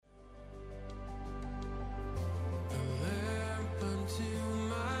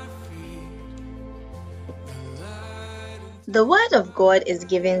The Word of God is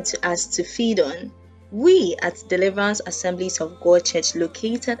given to us to feed on. We at Deliverance Assemblies of God Church,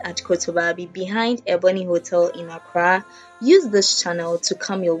 located at Kotobabi behind Ebony Hotel in Accra, use this channel to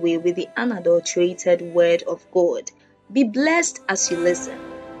come your way with the unadulterated Word of God. Be blessed as you listen.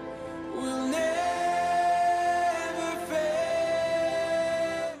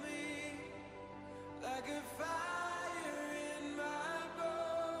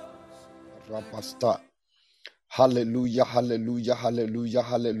 Rapasta. Hallelujah, hallelujah, hallelujah,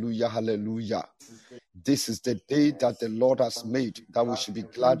 hallelujah, hallelujah. This is the day that the Lord has made, that we should be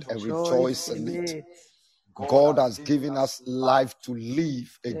glad and rejoice in it. God has given us life to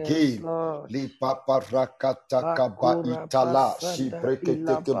live again. We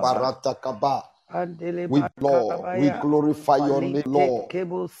glorify your name, Lord.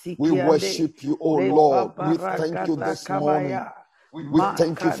 We worship you, O Lord. We thank you this morning. We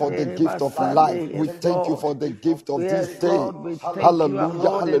thank you for the gift of life. We thank you for the gift of this day.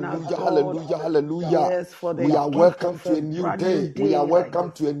 Hallelujah, hallelujah, hallelujah, hallelujah. We are welcome to a new day. We are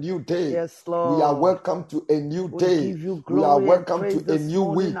welcome to a new day. We are welcome to a new day. We are welcome to a new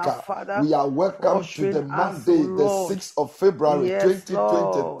week. We are welcome to the Monday, the 6th of February,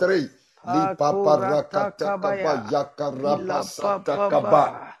 2023.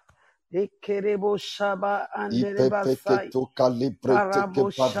 Ekerebo shaba Ipepeketo kalibrete ke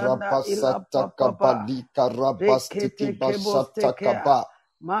barabasata kabali karabastiki basata kaba.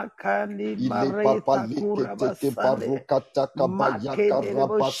 makandi Ile bareta papa likete ke barukata kabaya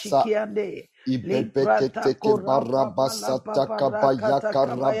karabasa. Ibebekete ke barabasata kabaya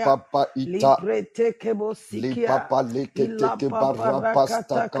karababa ita. Lipapa lekete ke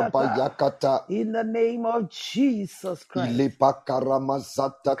barabasta kabaya kata. In the name of Jesus Christ. Ilepa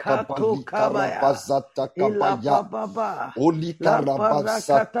karamazata kabali karabazata kabaya. Oli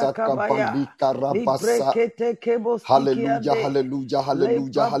karabazata kabali karabasa. Hallelujah, hallelujah,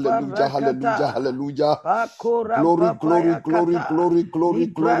 hallelujah, hallelujah, hallelujah, hallelujah. Glory, glory, glory, glory, glory,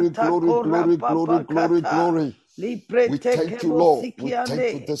 glory, glory, glory, glory, glory, glory. We thank you, Lord. We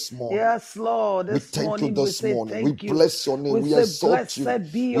thank you this morning. Yes, Lord. We thank you this morning. We Thank you. bless your name. We exalt you.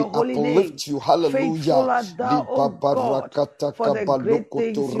 Blessed be We your holy name. uplift you. Hallelujah. Faithful art thou, O God, for the great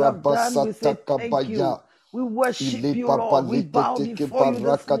things you have done. We say thank you. We worship you, Lord. We bow before you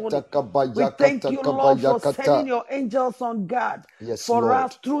this morning. We thank you, Lord, for sending your angels on guard for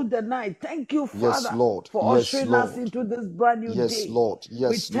us through the night. Thank you, Father, for ushering us into this brand new day.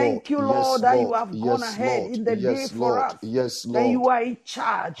 We thank you, Lord, that you have gone ahead in the day for us. And you are in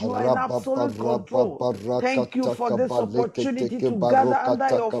charge. You are in absolute control. Thank you for this opportunity to gather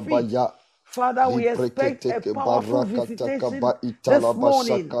under your feet. Father, we expect a powerful visitation this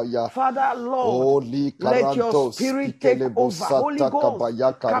morning. Father, Lord, let your spirit take over. Holy Ghost,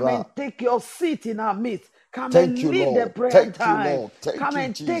 come and take your seat in our midst. Come and lead the prayer time. Come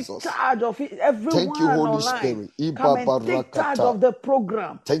and take charge of it. Everyone online. Come and take charge of the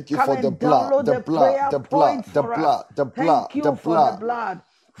program. Thank you come for and the blood, download the blood, prayer the blood, points the for blood, us. the blood, Thank you the for blood. the blood.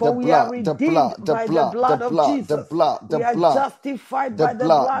 For we are redeemed by the blood of Jesus. We are justified by the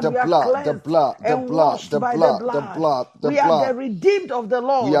blood. We are cleansed and washed by the blood. We are the redeemed of the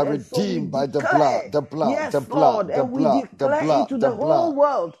Lord. We are redeemed by the blood, the blood, yes, the blood, Lord, the and we blood, the declare blood, into the the whole blood.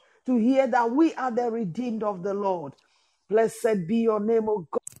 world to hear that we are the redeemed of the Lord. Blessed be your name, O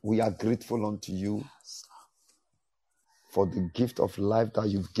God. We are grateful unto you for the gift of life that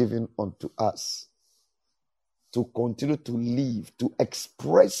you've given unto us, to continue to live, to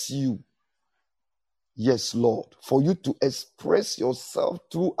express you. Yes, Lord, for you to express yourself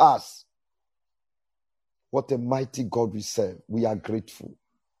through us. What a mighty God we serve. We are grateful.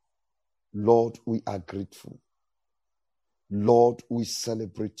 Lord, we are grateful. Lord, we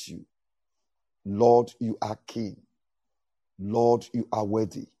celebrate you. Lord, you are King. Lord, you are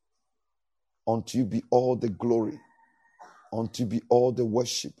worthy. Unto you be all the glory. Unto you be all the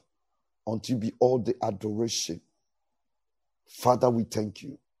worship. Unto you be all the adoration. Father, we thank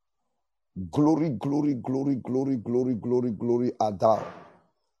you. Glory, glory, glory, glory, glory, glory, glory are thou.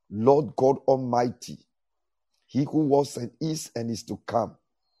 Lord God Almighty, he who was and is to come.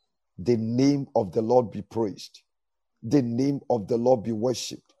 The name of the Lord be praised. The name of the Lord be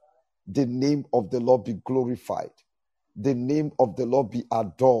worshipped. The name of the Lord be glorified. The name of the Lord be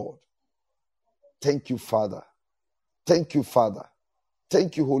adored. Thank you, Father. Thank you, Father.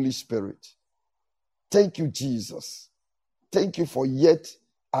 Thank you, Holy Spirit. Thank you, Jesus. Thank you for yet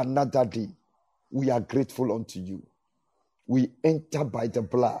another day. We are grateful unto you. We enter by the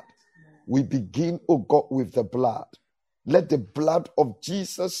blood. We begin, O God, with the blood. Let the blood of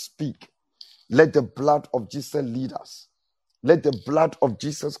Jesus speak. Let the blood of Jesus lead us. Let the blood of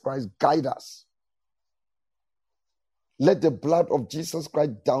Jesus Christ guide us. Let the blood of Jesus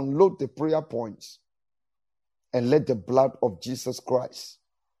Christ download the prayer points. And let the blood of Jesus Christ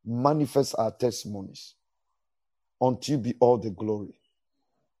manifest our testimonies. Unto you be all the glory.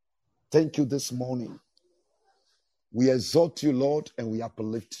 Thank you this morning. We exalt you, Lord, and we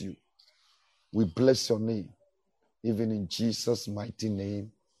uplift you. We bless your name. Even in Jesus' mighty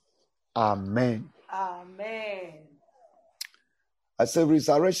name. Amen. Amen. I say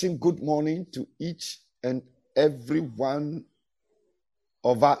resurrection, good morning to each and every one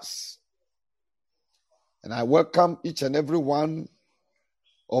of us. And I welcome each and every one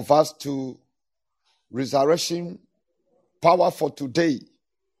of us to Resurrection Power for Today,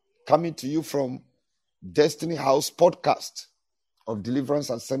 coming to you from Destiny House podcast of Deliverance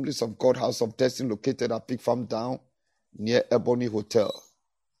Assemblies of God, House of Destiny, located at Pig Farm Down near Ebony Hotel.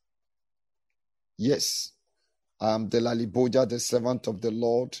 Yes, I'm Delali Boja, the servant of the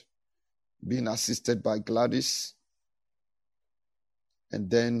Lord, being assisted by Gladys. And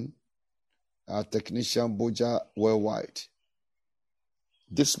then our technician Boja Worldwide.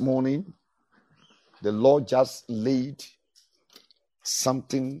 This morning, the Lord just laid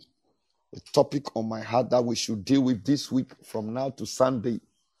something, a topic on my heart that we should deal with this week from now to Sunday.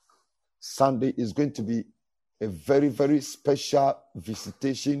 Sunday is going to be a very, very special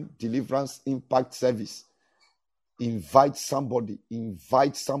visitation, deliverance, impact service. Invite somebody to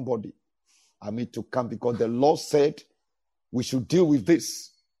come, because the Lord said we should deal with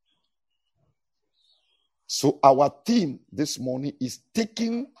this. So our theme this morning is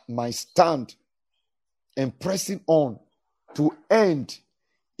taking my stand and pressing on to end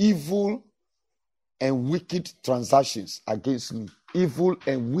evil and wicked transactions against me. Evil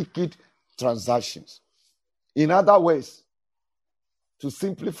and wicked transactions. In other words, to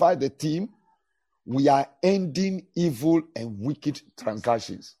simplify the theme, we are ending evil and wicked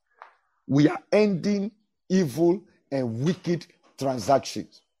transactions. We are ending evil and wicked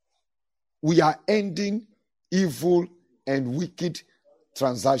transactions. We are ending evil and wicked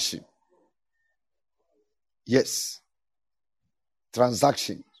transaction. Yes.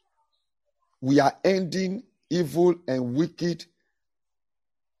 Transaction. We are ending evil and wicked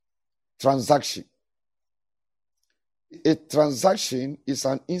transaction. A transaction is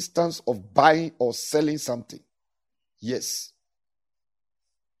an instance of buying or selling something. Yes.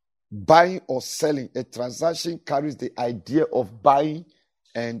 Buying or selling. A transaction carries the idea of buying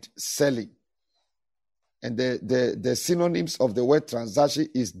and selling. And the synonyms of the word transaction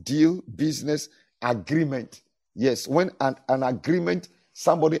is deal, business, agreement. Yes, when an agreement,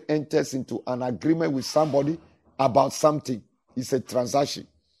 somebody enters into an agreement with somebody about something, it's a transaction.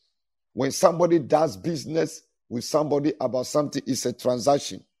 When somebody does business with somebody about something, it's a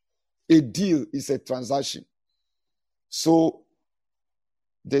transaction. A deal is a transaction. So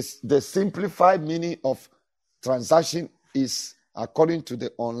the simplified meaning of transaction is, according to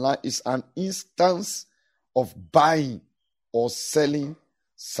the online, is an instance of buying or selling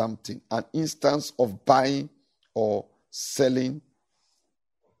something. An instance of buying or selling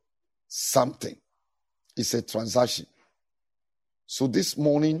something. It's a transaction. So this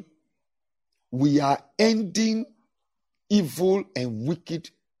morning, we are ending evil and wicked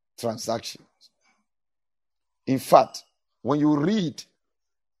transactions. In fact, when you read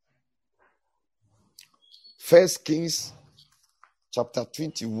 1 Kings chapter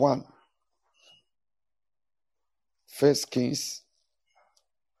 21, 1 Kings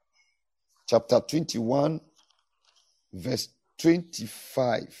chapter 21, verse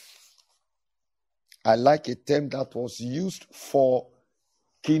 25. I like a term that was used for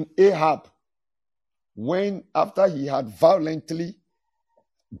King Ahab when, after he had violently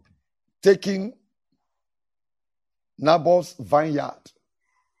taken Naboth's vineyard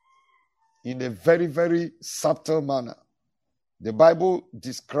in a very, very subtle manner. The Bible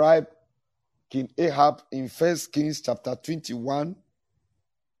described King Ahab in 1 Kings chapter 21,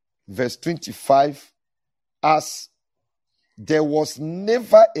 verse 25, as there was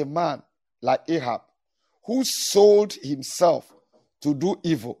never a man like Ahab who sold himself to do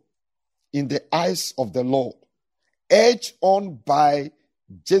evil in the eyes of the Lord, urged on by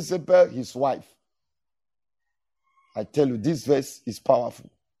Jezebel, his wife. I tell you, this verse is powerful.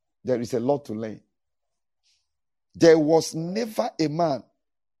 There is a lot to learn. There was never a man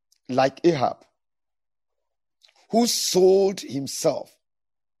like Ahab who sold himself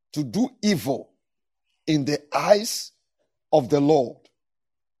to do evil in the eyes of the Lord,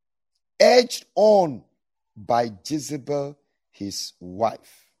 urged on by Jezebel, his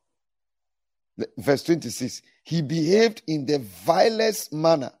wife. Verse 26, he behaved in the vilest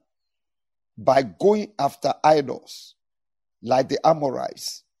manner by going after idols like the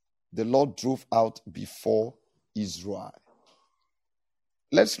Amorites the Lord drove out before Israel.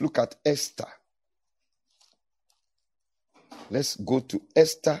 Let's look at Esther. Let's go to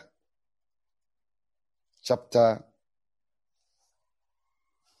Esther chapter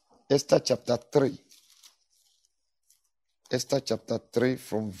 3. Esther chapter 3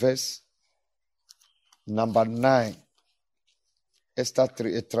 from verse number 9. Esther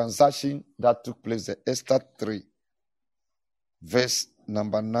 3, a transaction that took place at Esther 3, verse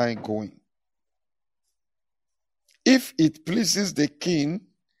number 9 going. If it pleases the king,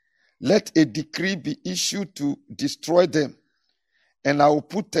 let a decree be issued to destroy them, and I will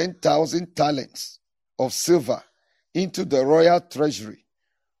put 10,000 talents of silver into the royal treasury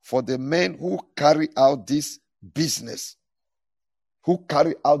for the men who carry out this business, who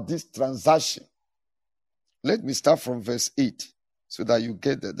carry out this transaction. Let me start from verse 8 so that you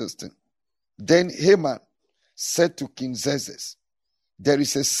get this thing. Then Haman said to King Xerxes, there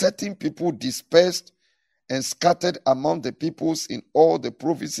is a certain people dispersed and scattered among the peoples in all the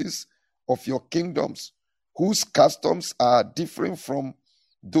provinces of your kingdoms, whose customs are different from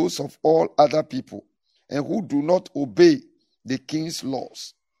those of all other people, and who do not obey the king's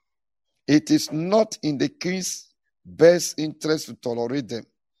laws. It is not in the king's best interest to tolerate them.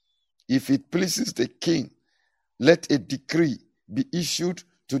 If it pleases the king, let a decree be issued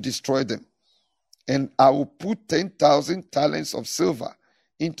to destroy them, and I will put 10,000 talents of silver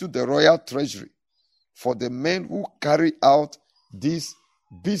into the royal treasury for the men who carry out this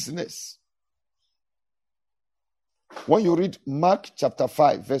business. When you read Mark chapter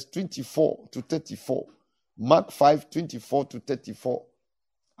 5, verse 24 to 34, Mark 5, 24 to 34,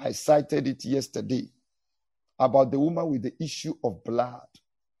 I cited it yesterday about the woman with the issue of blood.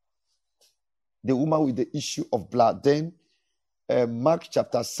 The woman with the issue of blood. Then Mark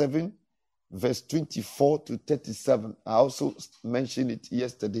chapter 7, verse 24 to 37. I also mentioned it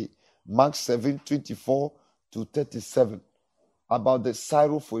yesterday. Mark 7, 24 to 37. About the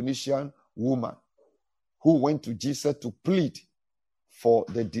Syrophoenician woman who went to Jesus to plead for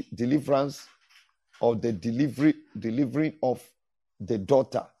the deliverance or the delivering of the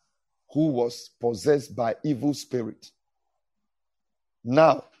daughter who was possessed by evil spirit.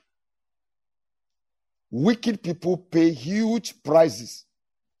 Now, wicked people pay huge prices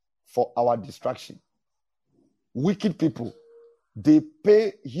for our destruction. Wicked people, they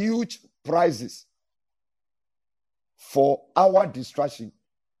pay huge prices for our destruction,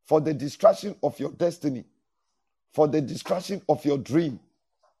 for the destruction of your destiny, for the destruction of your dream,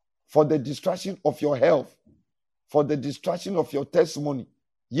 for the destruction of your health, for the destruction of your testimony.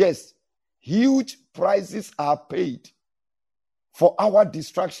 Yes, huge prices are paid for our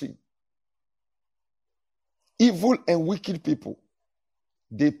destruction. Evil and wicked people,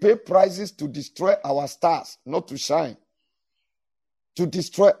 they pay prices to destroy our stars, not to shine, to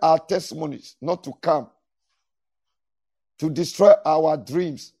destroy our testimonies, not to come, to destroy our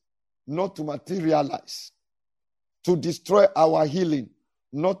dreams, not to materialize, to destroy our healing,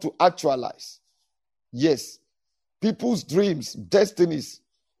 not to actualize. Yes, people's dreams, destinies,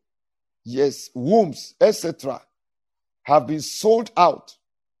 yes, wombs, etc., have been sold out.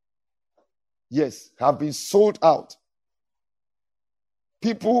 Yes, have been sold out.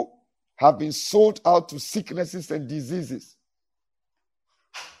 People have been sold out to sicknesses and diseases.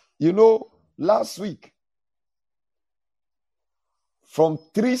 You know, last week, from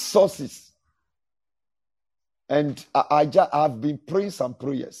 3 sources, and I've been praying some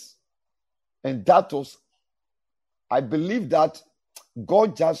prayers. And that was, I believe that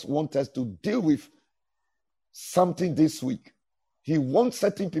God just wants us to deal with something this week. He wants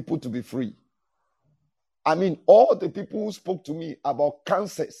certain people to be free. I mean, all the people who spoke to me about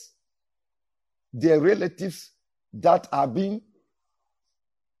cancers, their relatives that are being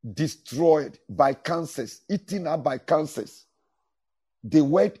destroyed by cancers, eaten up by cancers. The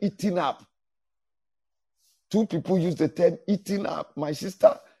word eaten up. 2 people use the term eating up. My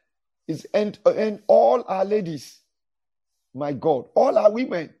sister is, and all our ladies, my God, all our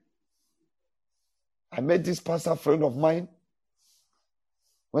women. I met this pastor friend of mine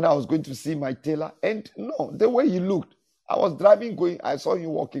when I was going to see my tailor, and no, the way he looked, I was driving, going, I saw him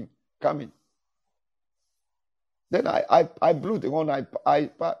walking, coming. Then I blew the horn.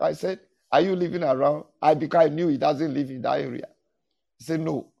 I said, are you living around? Because I knew he doesn't live in that area. He said,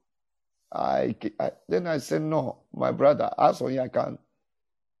 no. Then I said, no, my brother, as only I can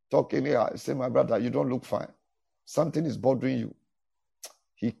talk anyhow. I said, my brother, you don't look fine. Something is bothering you.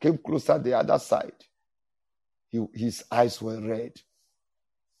 He came closer the other side. His eyes were red.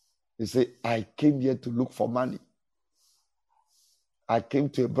 He said, I came here to look for money. I came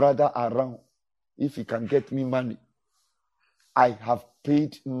to a brother around. If he can get me money. I have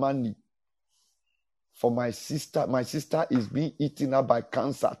paid money for my sister. My sister is being eaten up by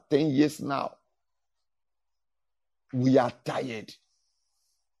cancer 10 years now. We are tired.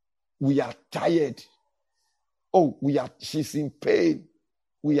 We are tired. Oh, she's in pain.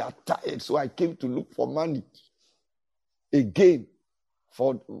 We are tired. So I came to look for money. Again,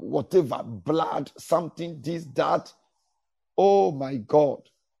 for whatever, blood, something, this, that. Oh my God.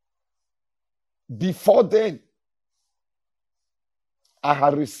 Before then, I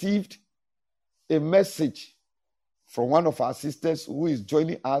had received a message from one of our sisters who is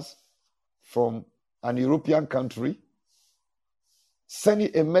joining us from an European country,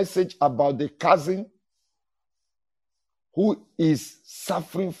 sending a message about the cousin who is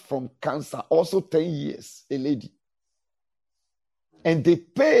suffering from cancer, also 10 years, a lady. And the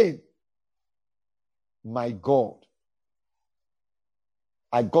pain, my God.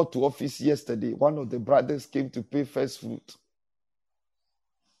 I got to office yesterday. One of the brothers came to pay first fruit.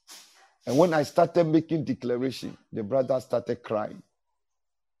 And when I started making declaration, the brother started crying.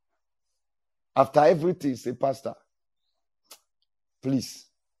 After everything, he said, Pastor, please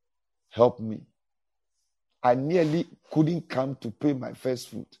help me. I nearly couldn't come to pay my first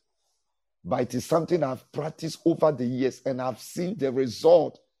fruit. But it is something I've practiced over the years and I've seen the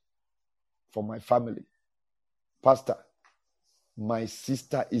result for my family. Pastor, my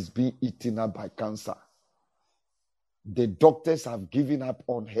sister is being eaten up by cancer. The doctors have given up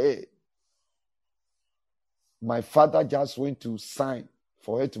on her. My father just went to sign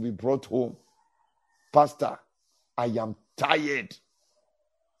for her to be brought home. Pastor, I am tired.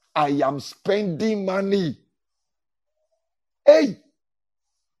 I am spending money. Hey!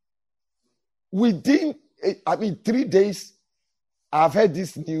 Within, 3 days, I've heard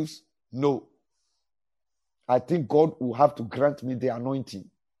this news. No. I think God will have to grant me the anointing.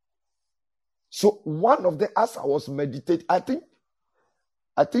 So one of the, as I was meditating,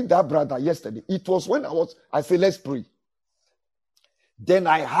 I think that brother yesterday, it was when I said, let's pray. Then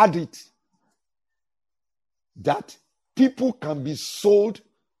I had it that people can be sold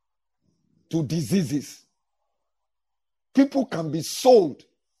to diseases. People can be sold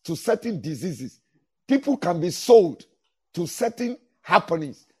to certain diseases. People can be sold to certain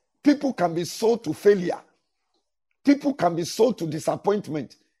happenings. People can be sold to failure. People can be sold to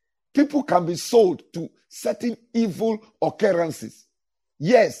disappointment. People can be sold to certain evil occurrences.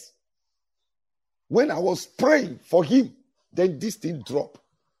 Yes. When I was praying for him, then this thing dropped.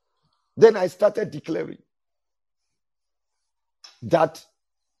 Then I started declaring that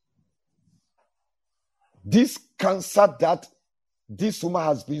this cancer that this woman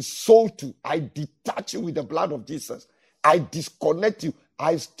has been sold to, I detach you with the blood of Jesus. I disconnect you.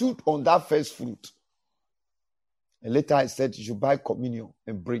 I stood on that first fruit. And later I said, you should buy communion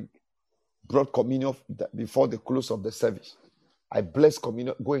and bring. Brought communion before the close of the service. I bless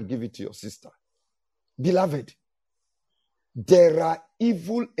communion. Go and give it to your sister. Beloved, there are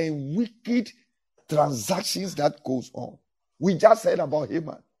evil and wicked transactions that goes on. We just heard about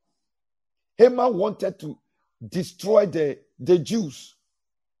Haman. Haman wanted to destroy the Jews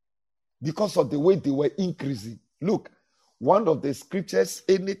because of the way they were increasing. Look, one of the scriptures,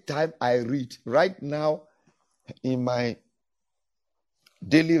 anytime I read, right now in my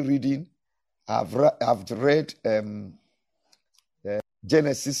daily reading, I've read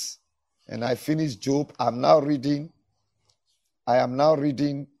Genesis and I finished Job. I am now reading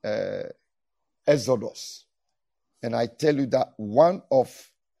Exodus. And I tell you that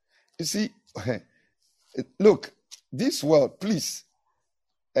look, this world, please,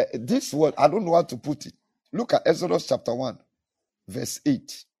 this world, I don't know how to put it. Look at Exodus chapter 1, verse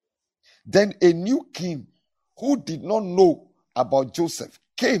 8. Then a new king who did not know about Joseph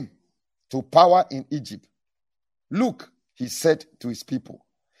came to power in Egypt. Look, he said to his people,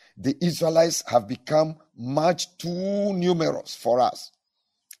 the Israelites have become much too numerous for us.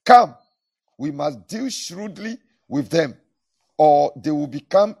 Come, we must deal shrewdly with them, or they will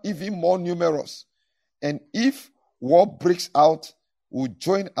become even more numerous. And if war breaks out, we'll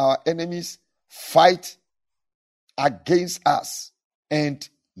join our enemies, fight against us, and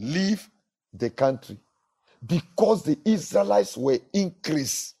leave the country. Because the Israelites were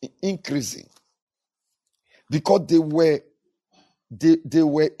increasing. Because they were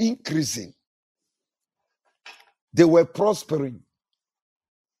increasing. They were prospering.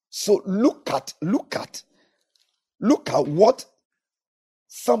 So look at what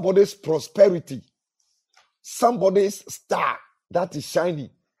somebody's prosperity, somebody's star that is shining.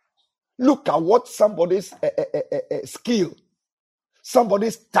 Look at what somebody's skill,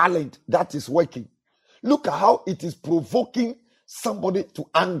 somebody's talent that is working. Look at how it is provoking somebody to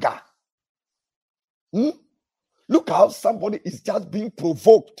anger. Look at how somebody is just being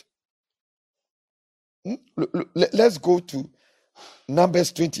provoked. Let's go to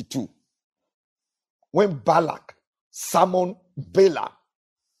Numbers 22. When Balak summoned Balaam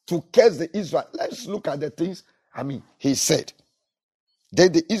to curse the Israelites, let's look at the things, he said.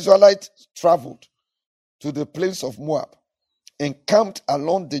 Then the Israelites traveled to the plains of Moab and camped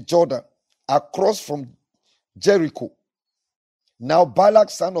along the Jordan across from Jericho. Now Balak,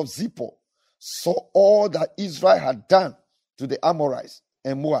 son of Zippor, saw all that Israel had done to the Amorites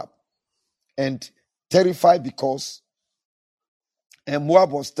and Moab, and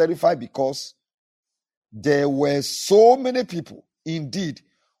Moab was terrified because there were so many people. Indeed,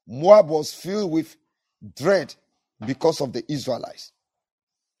 Moab was filled with dread because of the Israelites.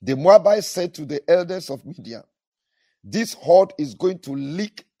 The Moabites said to the elders of Midian, "This horde is going to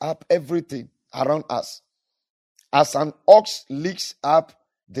lick up everything around us, as an ox licks up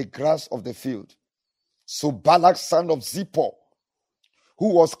the grass of the field." So Balak, son of Zippor, who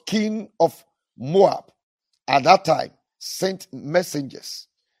was king of Moab at that time, sent messengers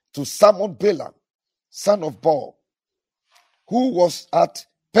to summon Balaam, son of Beor, who was at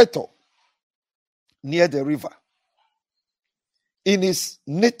Pethor, near the river. In his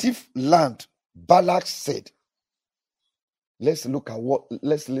native land, Balak said, let's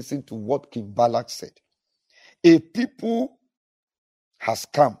listen to what King Balak said. "A people has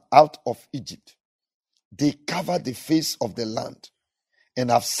come out of Egypt. They covered the face of the land and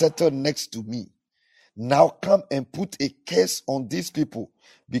have settled next to me. Now come and put a curse on these people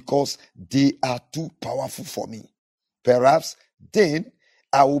because they are too powerful for me. Perhaps then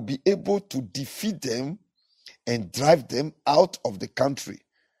I will be able to defeat them and drive them out of the country.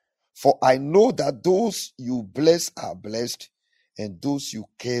 For I know that those you bless are blessed, and those you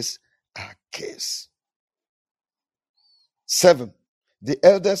curse are cursed." 7. The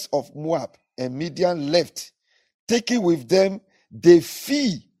elders of Moab and Midian left, taking with them the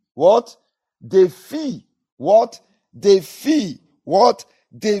fee. What? The fee. What? The fee. What?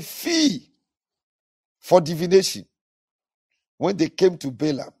 The fee for divination. When they came to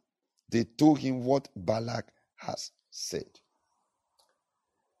Balaam, they told him what Balak has said.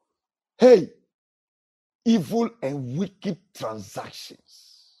 Hey, evil and wicked transactions.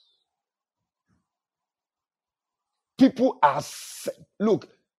 People are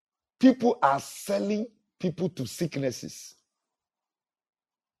selling people to sicknesses.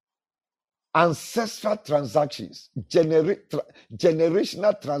 Ancestral transactions,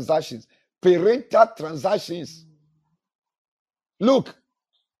 generational transactions, parental transactions. Look,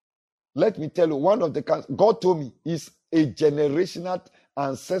 let me tell you, one of the God told me is a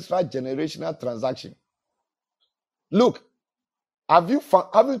ancestral generational transaction. Look,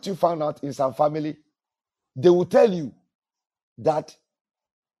 haven't you found out in some family, they will tell you that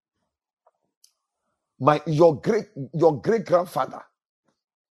your great grandfather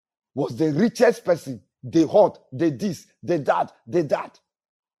was the richest person. They hot, they this, they that, they that.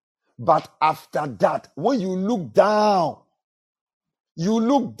 But after that, when you look down,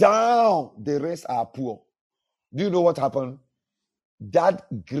 the rest are poor. Do you know what happened?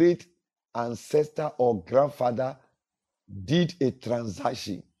 That great ancestor or grandfather did a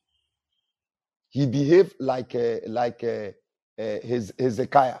transaction. He behaved like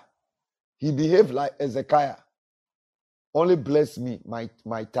Hezekiah. He behaved like Hezekiah. Only bless me, my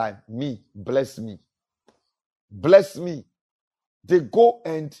time. Me, bless me. Bless me. They go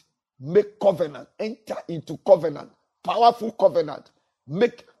and make covenant, enter into covenant, powerful covenant,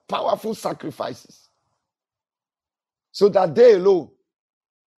 make powerful sacrifices. So that they alone,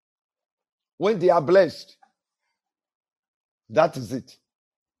 when they are blessed, that is it.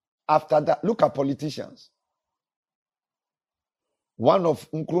 After that, look at politicians. One of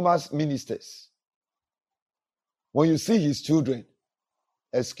Nkrumah's ministers, when you see his children,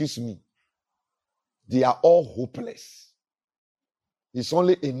 excuse me, they are all hopeless. It's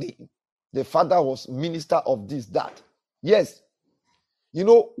only a name. The father was minister of this, that. Yes. You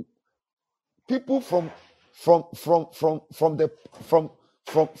know, people from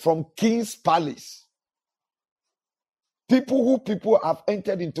King's Palace, people have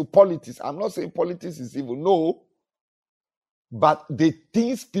entered into politics. I'm not saying politics is evil, no. But the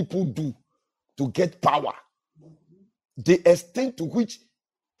things people do to get power, the extent to which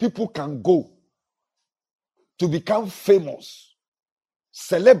people can go to become famous,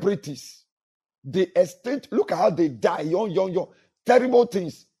 celebrities, the extent, look at how they die, young, terrible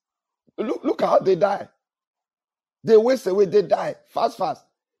things. Look at how they die. They waste away, they die, fast.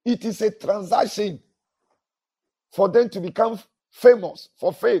 It is a transaction for them to become famous,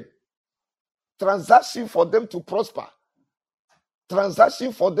 for fame. Transaction for them to prosper.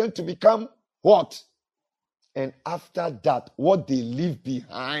 Transaction for them to become what? And after that, what they leave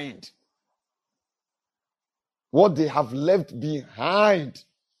behind. what they have left behind,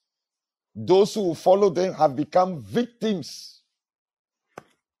 those who follow them have become victims.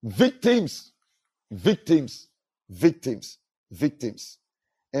 Victims. Victims. Victims. Victims.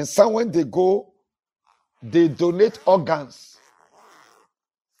 And some, when they go, they donate organs.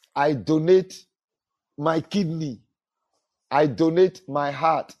 I donate my kidney. I donate my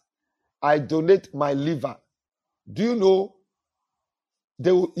heart. I donate my liver. Do you know,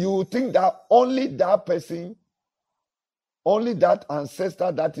 you would think that only that person, only that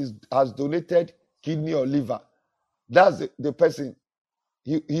ancestor that has donated kidney or liver, that's the person.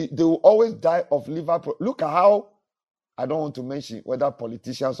 They will always die of liver. Look at how, I don't want to mention whether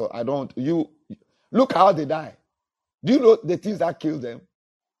politicians or I don't, look how they die. Do you know the things that kill them?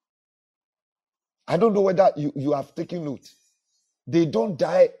 I don't know whether you have taken note. They don't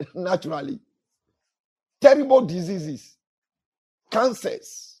die naturally. Terrible diseases,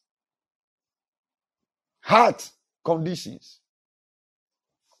 cancers, heart conditions,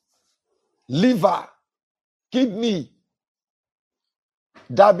 liver, kidney,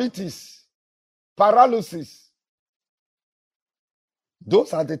 diabetes, paralysis.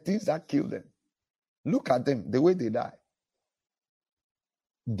 Those are the things that kill them. Look at them, the way they die.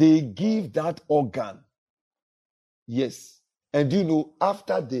 They give that organ. Yes. And you know,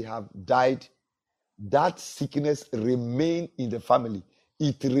 after they have died, that sickness remains in the family.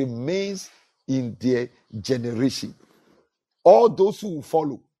 It remains in their generation. All those who will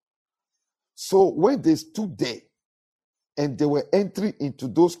follow. So when they stood there and they were entering into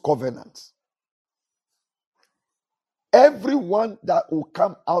those covenants, everyone that will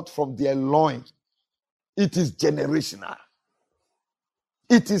come out from their loins, it is generational.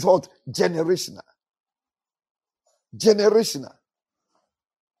 It is what? Generational. Generational.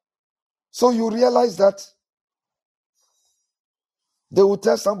 So you realize that they will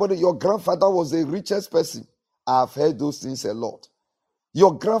tell somebody, your grandfather was the richest person. I've heard those things a lot.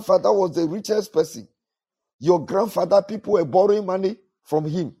 Your grandfather was the richest person. Your grandfather, people were borrowing money from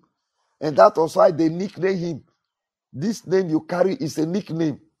him. And that was why they nicknamed him. This name you carry is a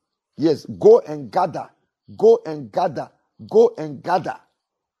nickname. Yes, go and gather. Go and gather. Go and gather.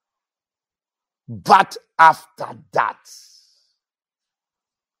 But after that,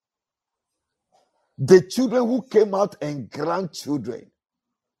 the children who came out and grandchildren,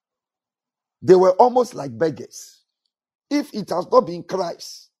 they were almost like beggars. If it has not been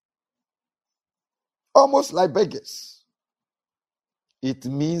Christ, almost like beggars. It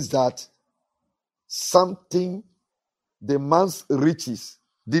means that something, the man's riches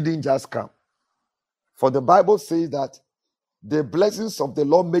didn't just come. For the Bible says that the blessings of the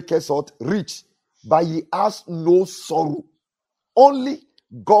Lord make us rich, but he has no sorrow. Only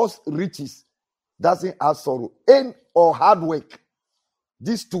God's riches doesn't have sorrow. Aim or hard work.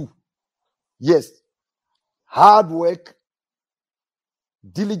 These two. Yes. Hard work,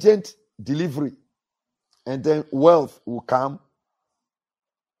 diligent delivery, and then wealth will come.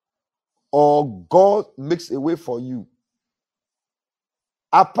 Or God makes a way for you.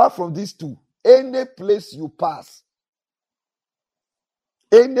 Apart from these two, any place you pass,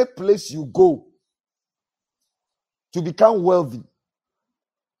 any place you go, to become wealthy,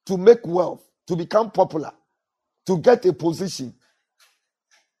 to make wealth, to become popular, to get a position,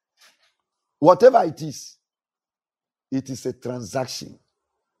 whatever it is a transaction.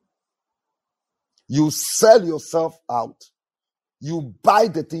 You sell yourself out. You buy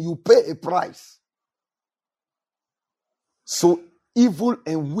the thing, you pay a price. So evil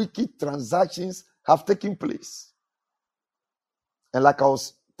and wicked transactions have taken place. And like I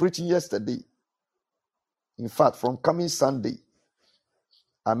was preaching yesterday, in fact, from coming Sunday,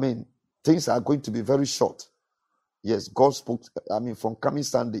 things are going to be very short. Yes, God spoke, from coming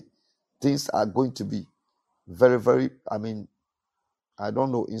Sunday, things are going to be very, very, I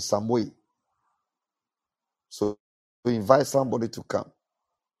don't know, in some way. So to invite somebody to come.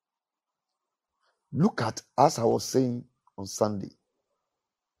 Look at, as I was saying on Sunday,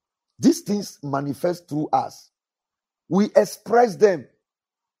 these things manifest through us. We express them.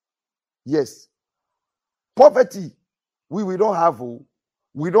 Yes. Poverty, we don't have.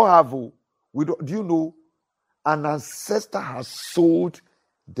 We don't have. We don't. Do you know? An ancestor has sold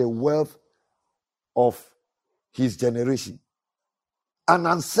the wealth of his generation. An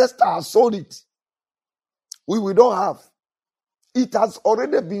ancestor has sold it. We don't have. It has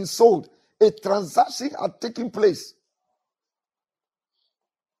already been sold. A transaction had taken place.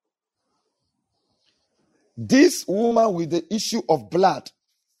 This woman with the issue of blood,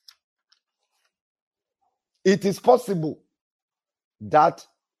 it is possible that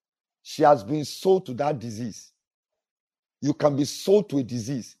she has been sold to that disease. You can be sold to a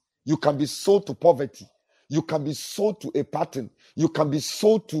disease. You can be sold to poverty. You can be sold to a pattern. You can be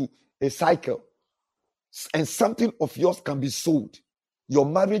sold to a cycle. And something of yours can be sold. Your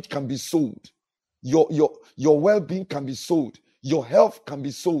marriage can be sold. Your well-being can be sold. Your health can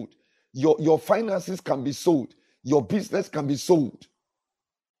be sold. Your finances can be sold. Your business can be sold.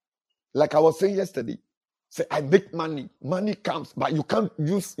 Like I was saying yesterday, say I make money. Money comes, but you can't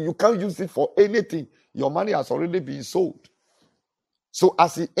use it for anything. Your money has already been sold. So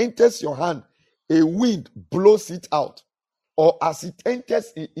as it enters your hand, a wind blows it out. Or as it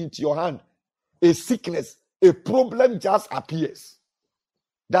enters into your hand, a sickness, a problem just appears.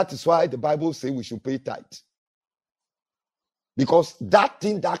 That is why the Bible says we should pay tithe. Because that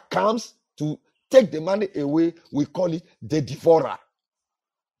thing that comes to take the money away, we call it the devourer.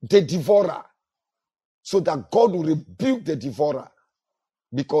 The devourer. So that God will rebuke the devourer.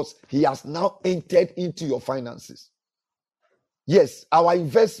 Because he has now entered into your finances. Yes, our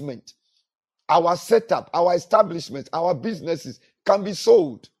investment, our setup, our establishment, our businesses can be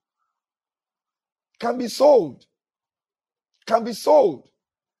sold. Can be sold. Can be sold.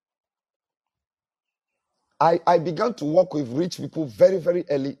 I began to work with rich people very, very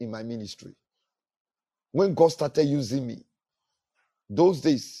early in my ministry. When God started using me, those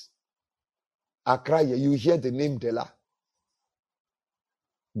days, Accra, you hear the name Dela.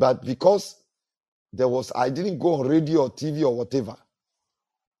 But because I didn't go on radio or TV or whatever.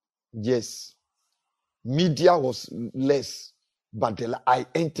 Yes, media was less, but I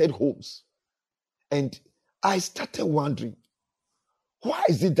entered homes. And I started wondering, why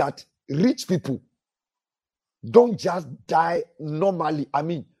is it that rich people don't just die normally? I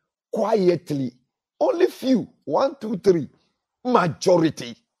mean, quietly. Only few, 1, 2, 3.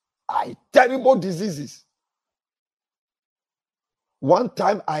 Majority are terrible diseases. One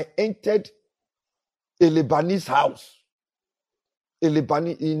time I entered a Lebanese house, a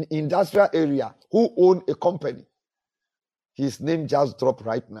Lebanese in industrial area, who owned a company. His name just dropped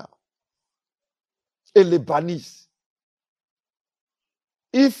right now. A Lebanese.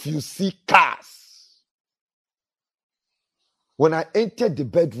 If you see cars, when I entered the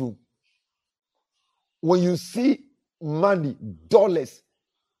bedroom, when you see money, dollars,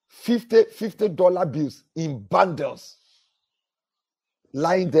 $50 bills in bundles,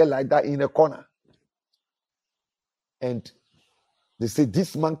 lying there like that in a corner. And they say,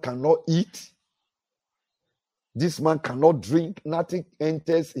 this man cannot eat. This man cannot drink. Nothing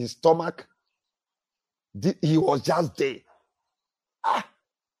enters his stomach. He was just there.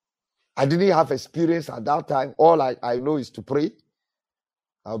 I didn't have experience at that time. All I know is to pray.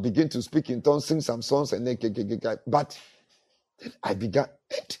 I'll begin to speak in tongues, sing some songs, and then but then I began.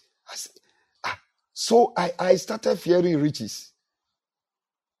 So I started fearing riches.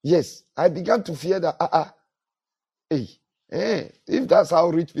 Yes, I began to fear that. If that's how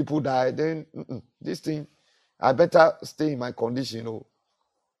rich people die, then this thing, I better stay in my condition,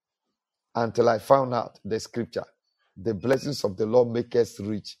 until I found out the scripture. The blessings of the Lord make us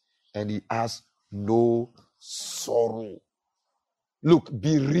rich, and he has no sorrow. Look,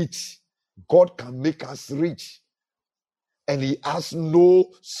 be rich. God can make us rich. And he has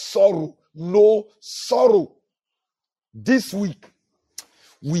no sorrow. No sorrow. This week,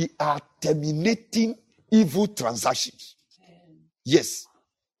 we are terminating evil transactions. Yes.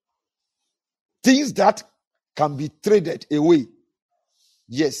 Things that can be traded away.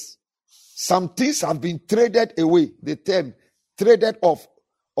 Yes. Some things have been traded away. The term traded off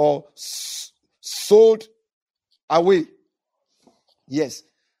or sold away. Yes.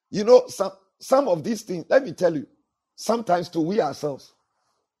 Some of these things, let me tell you, sometimes too, we ourselves,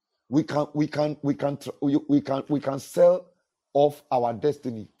 we can sell off our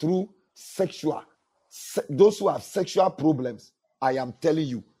destiny through sexual. Those who have sexual problems, I am telling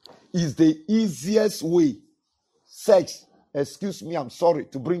you, is the easiest way. Sex, excuse me, I'm sorry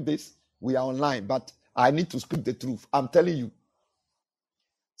to bring this. We are online, but I need to speak the truth. I'm telling you.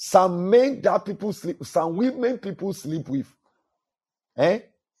 Some men that people sleep, some women people sleep with,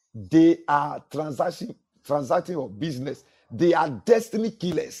 they are transacting of business. They are destiny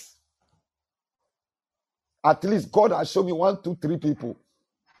killers. At least God has shown me 1, 2, 3 people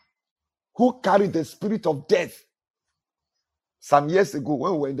who carry the spirit of death. Some years ago,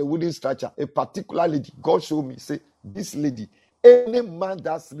 when we were in the wooden structure, a particular lady, God showed me, say, this lady, any man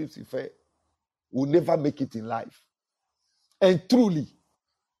that sleeps with her will never make it in life. And truly,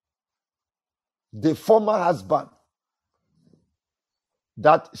 the former husband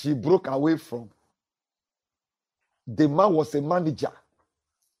that she broke away from, the man was a manager.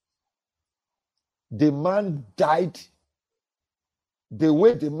 The man died. The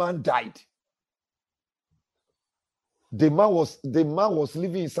way the man died, the man was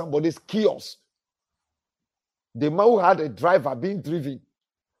living in somebody's kiosk. The man who had a driver being driven.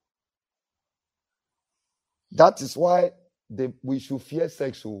 That is why we should fear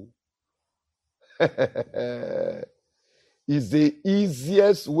sex. It's the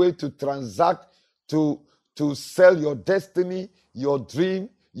easiest way to transact, to sell your destiny, your dream,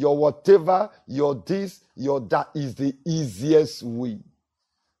 your whatever, your this, your that is the easiest way.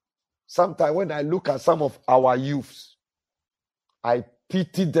 Sometimes when I look at some of our youths, I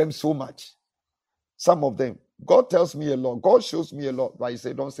pity them so much. Some of them, God tells me a lot. God shows me a lot, but He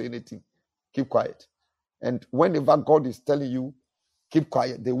said, don't say anything. Keep quiet. And whenever God is telling you, keep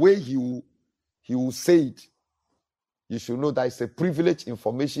quiet, the way He will say it, you should know that it's a privileged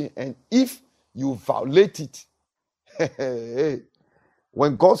information. And if you violate it,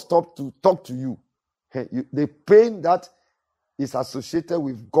 when God stops to talk to you, the pain that is associated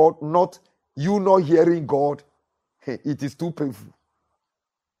with God, not you not hearing God, it is too painful.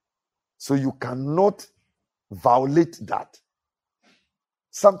 So you cannot violate that.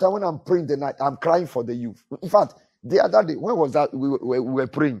 Sometimes when I'm praying the night, I'm crying for the youth. In fact, the other day, when was that? We were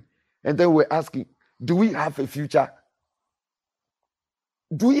praying. And then we were asking, do we have a future?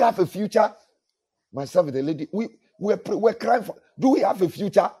 Do we have a future? Myself and the lady, we're crying for, do we have a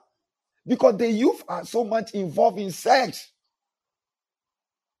future? Because the youth are so much involved in sex.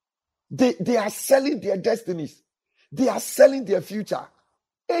 They are selling their destinies. They are selling their future.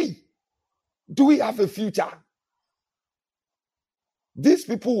 Hey, do we have a future? These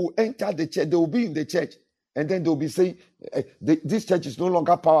people will enter the church, they will be in the church, and then they'll be saying, this church is no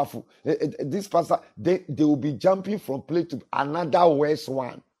longer powerful. This pastor, they will be jumping from place to another worse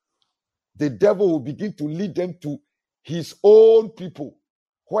one. The devil will begin to lead them to his own people,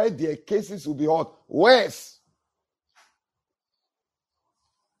 where their cases will be hot. Worse.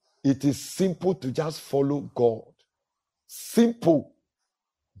 It is simple to just follow God. Simple.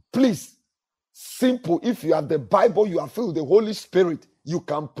 Please. Simple. If you have the Bible, you are filled with the Holy Spirit. You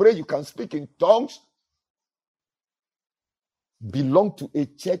can pray, you can speak in tongues. Belong to a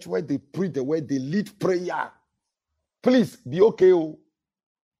church where they preach the word, they lead prayer. Please be okay.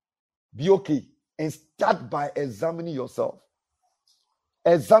 Be okay. And start by examining yourself.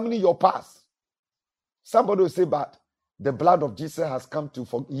 Examining your past. Somebody will say, but the blood of Jesus has come to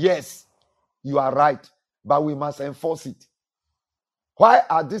forgive. Yes, you are right. But we must enforce it. Why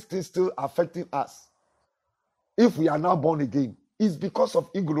are these things still affecting us? If we are now born again, it's because of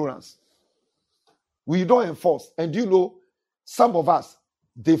ignorance. We don't enforce. And you know, some of us,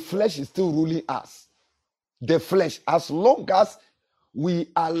 the flesh is still ruling us. The flesh, as long as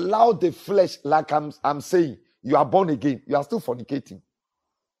we allow the flesh, like I'm saying, you are born again, you are still fornicating.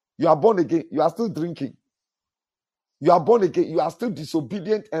 You are born again, you are still drinking. You are born again, you are still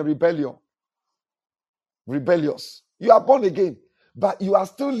disobedient and rebellious. You are born again, but you are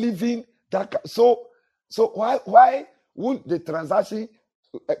still living that. So why would the transaction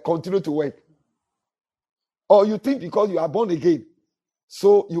continue to work? Or you think because you are born again,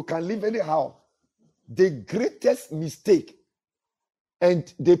 so you can live anyhow? The greatest mistake,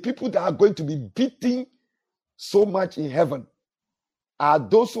 and the people that are going to be beaten so much in heaven, are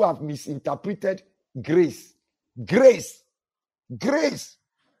those who have misinterpreted grace. Grace.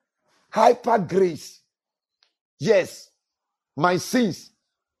 Hyper grace. Yes, my sins,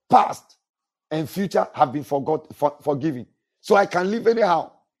 past and future, have been forgiven. So I can live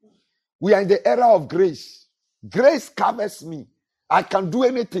anyhow. We are in the era of grace. Grace covers me. I can do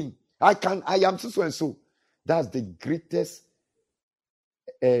anything. I am so and so. That's the greatest,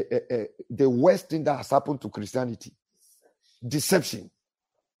 the worst thing that has happened to Christianity. Deception.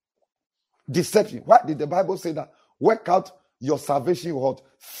 Why did the Bible say that? Work out your salvation with what?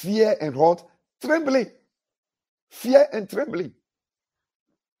 Fear and what? Trembling. Fear and trembling.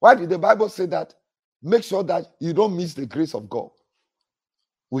 Why did the Bible say that? Make sure that you don't miss the grace of God.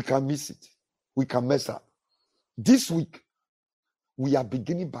 We can miss it. We can mess up. This week, we are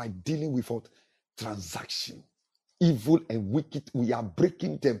beginning by dealing with what? Transaction. Evil and wicked. We are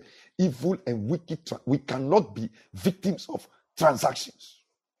breaking them. Evil and wicked. We cannot be victims of transactions.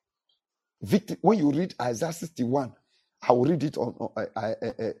 When you read Isaiah 61, I will read it on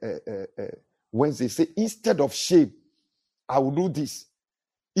Wednesday. Say, instead of shame, I will do this.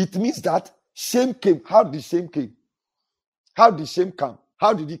 It means that shame came. How did shame came? How did shame come?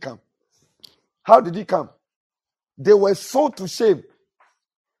 How did it come? How did it come? They were sold to shame.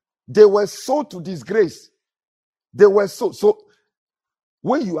 They were sold to disgrace. They were sold. So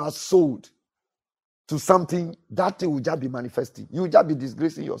when you are sold to something, that thing will just be manifesting. You will just be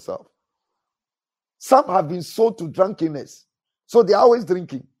disgracing yourself. Some have been sold to drunkenness. So they are always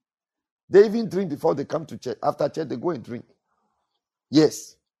drinking. They even drink before they come to church. After church, they go and drink.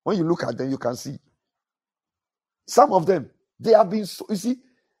 Yes. When you look at them, you can see. Some of them, they have been so, you see,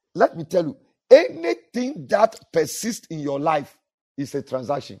 let me tell you, anything that persists in your life is a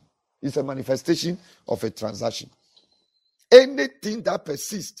transaction. It's a manifestation of a transaction. Anything that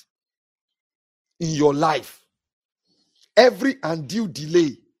persists in your life, every undue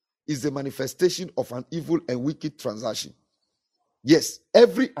delay is a manifestation of an evil and wicked transaction. Yes,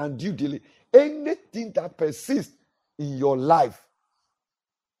 every undue delay, anything that persists in your life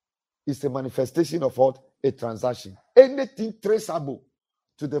is a manifestation of what? A transaction. Anything traceable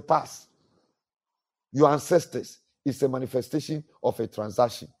to the past, your ancestors, is a manifestation of a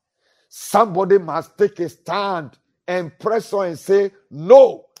transaction. Somebody must take a stand and press on and say,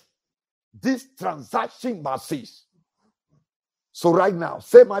 no, this transaction must cease. So right now,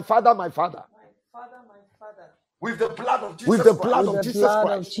 say, my Father, my Father. My Father, my Father. With the blood of Jesus With the blood of Jesus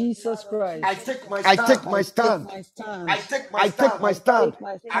Christ. I take my stand. I take my stand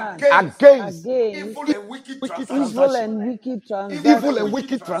against evil and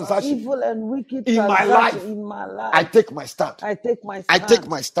wicked transaction. In my life. I take my stand.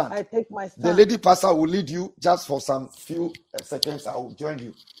 The lady pastor will lead you just for some few seconds. I will join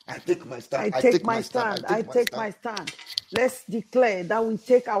you. I take my stand. I take my stand. Let's declare that we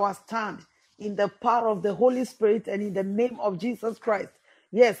take our stand in the power of the Holy Spirit and in the name of Jesus Christ.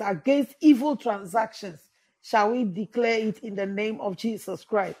 Yes, against evil transactions. Shall we declare it in the name of Jesus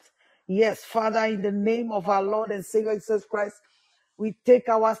Christ? Yes, Father, in the name of our Lord and Savior Jesus Christ, we take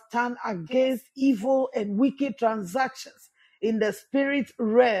our stand against evil and wicked transactions in the spirit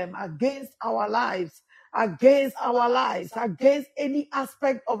realm, against our lives, against any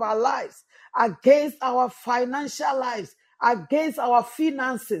aspect of our lives, against our financial lives, against our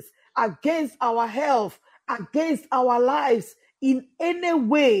finances, against our health, against our lives. In any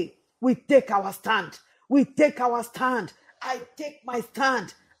way, we take our stand. We take our stand. I take my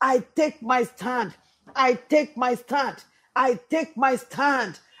stand. I take my stand. I take my stand. I take my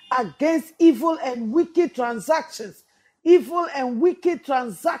stand against evil and wicked transactions. Evil and wicked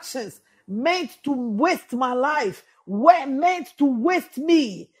transactions meant to waste my life, were meant to waste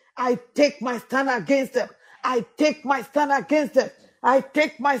me. I take my stand against them. I take my stand against them. I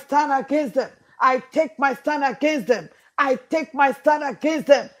take my stand against them. I take my stand against them. I take my stand against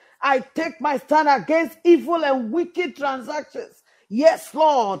them. I take my stand against evil and wicked transactions. Yes,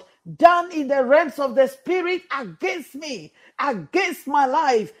 Lord, done in the realms of the spirit against me, against my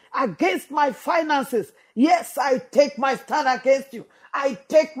life, against my finances. Yes, I take my stand against you. I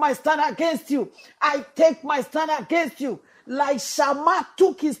take my stand against you. I take my stand against you. Like Shammah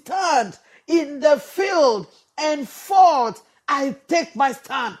took his stand in the field and fought, I take my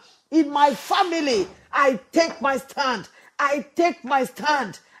stand. In my family, I take my stand. I take my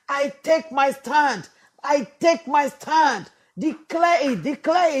stand. I take my stand. I take my stand. Declare it,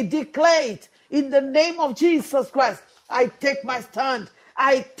 declare it, declare it. In the name of Jesus Christ, I take my stand.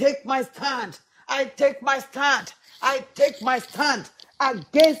 I take my stand. I take my stand. I take my stand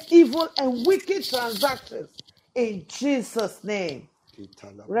against evil and wicked transactions. In Jesus' name.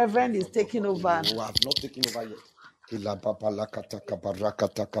 Reverend is taking over. I have not taken over yet.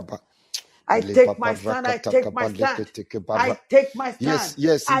 I take my stand. I take my stand. I take my stand.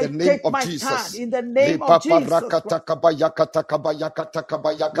 Yes, in the name of Jesus. In the name of Jesus.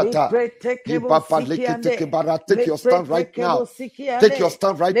 Take your stand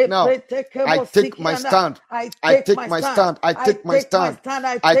right now. Take your stand right now. I take my stand. I take my stand.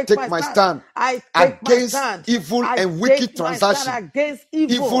 I take my stand. I take my stand against evil and wicked transaction.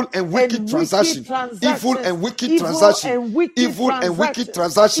 Evil and wicked transaction. Evil and wicked transaction. Evil and wicked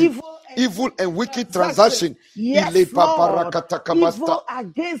transaction. Evil and wicked transaction. Yes, Lord. Evil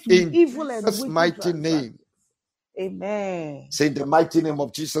against evil and Jesus' mighty name. Amen. Say in the mighty name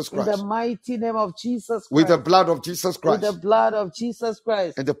of Jesus Christ. In the mighty name of Jesus Christ. With the blood of Jesus Christ. With the blood of Jesus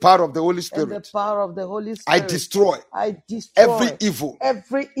Christ. And the power of the Holy Spirit. And the power of the Holy Spirit. I destroy every evil and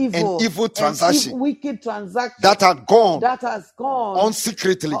evil transaction. And wicked transaction that had gone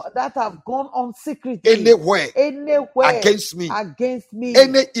unsecretly. That have gone unsecretly. Anywhere against me.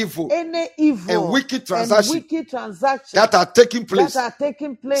 Any evil and wicked transaction that are taking place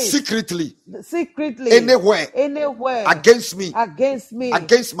secretly. Anywhere against me, against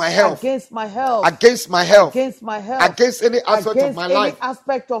my health, against any aspect of my life,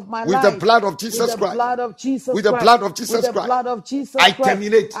 with the blood of Jesus Christ, with the blood of Jesus Christ, I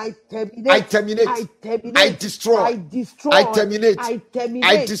terminate, I destroy, I terminate, I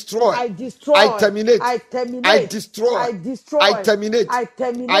destroy, I terminate, I destroy, I terminate, I destroy, I terminate,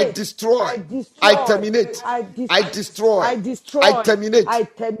 I destroy, I terminate,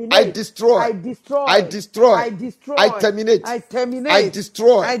 I destroy, I destroy, I destroy, I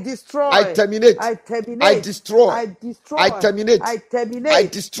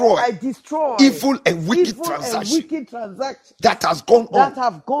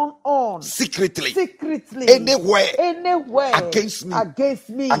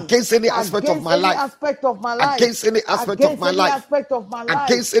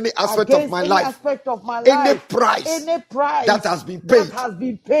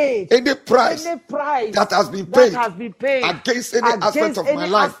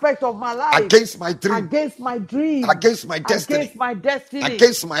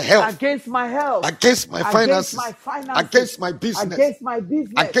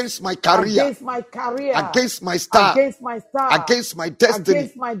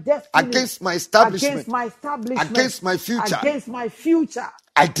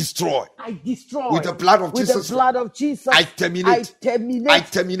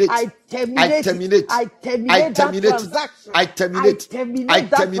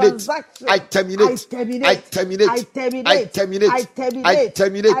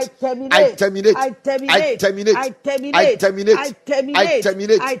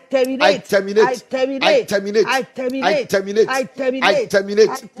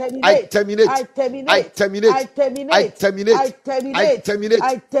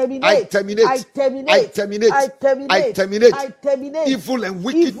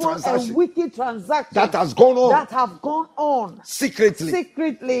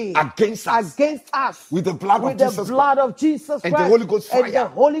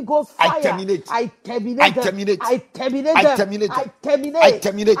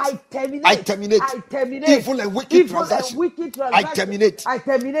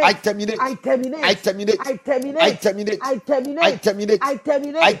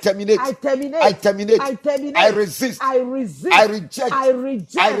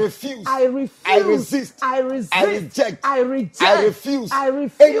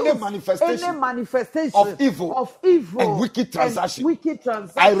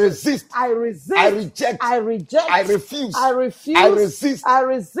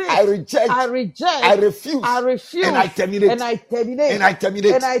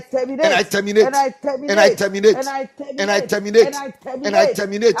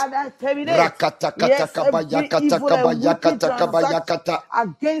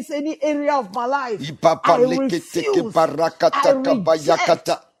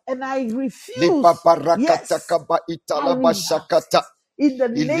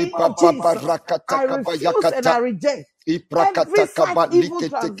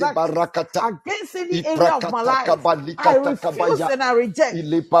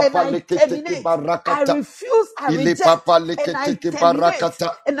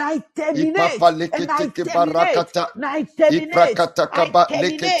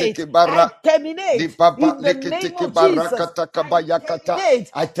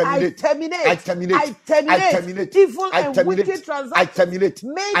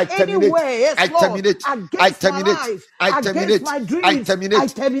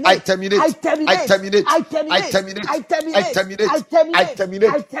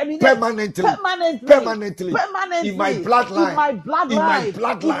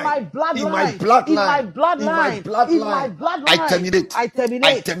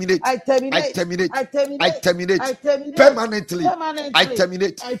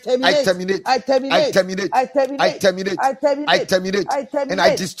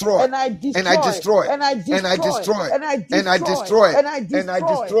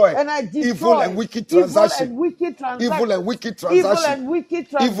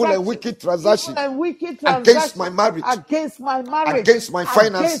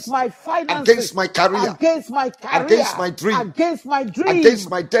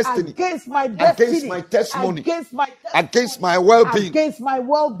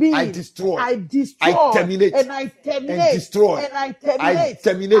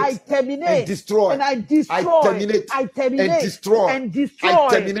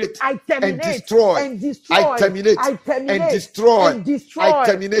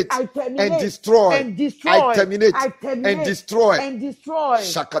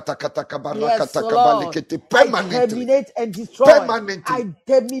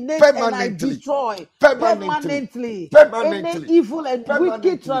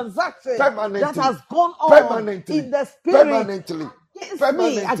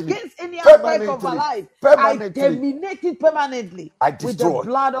against any aspect of my life, I terminate it permanently. I destroy. With the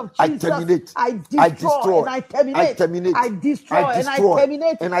blood of Jesus, I destroy and I terminate. I terminate. I destroy and I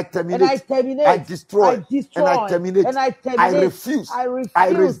terminate. And I terminate. And I terminate. I destroy. And I terminate. And I terminate. I refuse. I refuse. I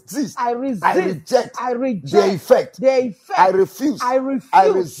resist. I resist. I reject. I reject. Their effect. Their effect. I refuse. I refuse. I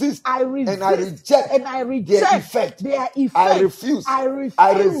resist. I resist. And I reject. And I reject. Their effect. Their effect. I refuse. I refuse.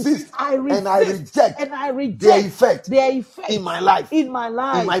 I resist. I resist. And I reject. And I reject. Their effect. Their effect. In my life. In my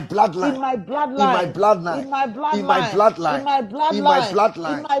life. In my bloodline. In my bloodline. In my bloodline. In my bloodline. In my bloodline. In my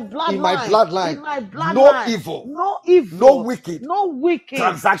bloodline. In my bloodline. In my bloodline. In my bloodline. In my bloodline. No evil. No evil. No wicked. No wicked.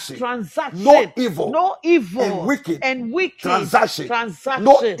 Transaction. Transaction. No evil. No evil. And wicked. And wicked. Transaction. Transaction.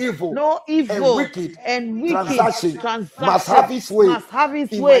 No evil. No evil. And wicked. And wicked. Transaction. Transaction. Must have its way. Must have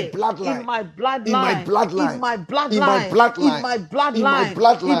its in way. My bloodline. In my bloodline. In my bloodline. In my bloodline. In my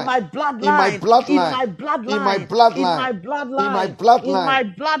bloodline. In my bloodline. In my bloodline. In my bloodline. In my bloodline. In my bloodline. In my bloodline. In my bloodline. In my bloodline. In my bloodline. In my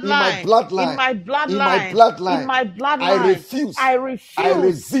bloodline. In my bloodline. In my bloodline. In my bloodline. I refuse. I refuse. I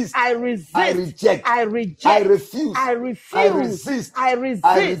resist. I resist. I reject. I reject. I refuse. I refuse. I resist. I resist.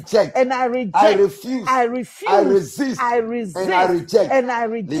 I reject. And I reject. I refuse. I refuse. I resist. I resist. And I reject. And I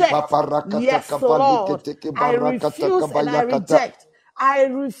reject. Yes, Lord. I refuse and I reject. I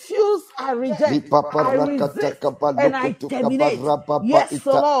refuse, I reject, I resist, and I terminate. Yes,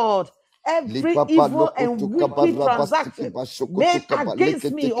 Lord. Every evil and wicked transaction made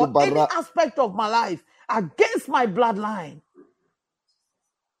against me or any aspect of my life, against my bloodline.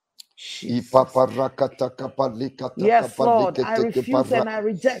 Yes, Lord, I refuse and I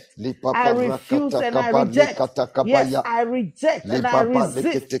reject. I refuse and I reject. Yes, I reject and I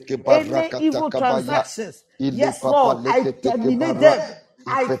resist any evil transactions. Yes, Lord, I terminate them.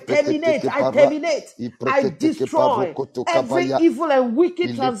 I terminate, I destroy every evil and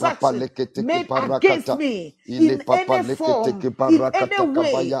wicked transaction made against me in any form, in any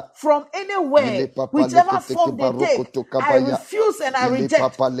way, from anywhere, whichever form they take. I refuse and I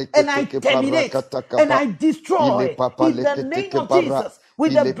reject, and I terminate, and I destroy in the name of Jesus.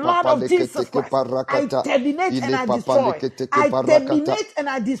 With the blood of Jesus Christ, I terminate and I destroy. I terminate and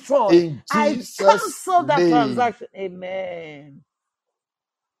I destroy. I cancel that transaction. Amen.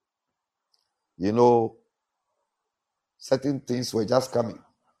 You know, certain things were just coming.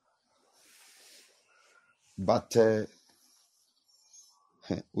 But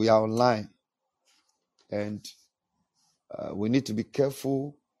we are online. And we need to be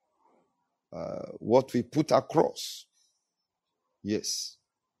careful what we put across. Yes.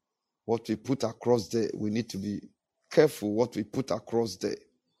 What we put across there. We need to be careful what we put across there.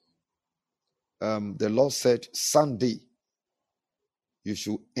 The Lord said, Sunday, you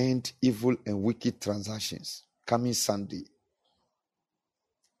should end evil and wicked transactions. Coming Sunday.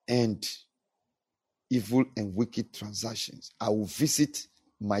 End evil and wicked transactions. I will visit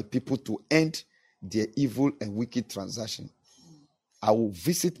my people to end their evil and wicked transactions. I will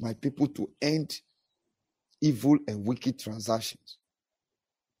visit my people to end evil and wicked transactions.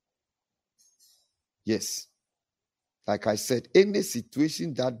 Yes. Like I said, any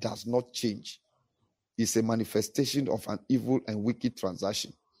situation that does not change is a manifestation of an evil and wicked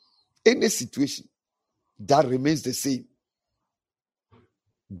transaction. Any situation that remains the same,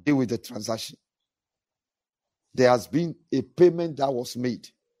 deal with the transaction. There has been a payment that was made.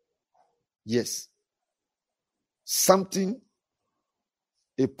 Yes. Something,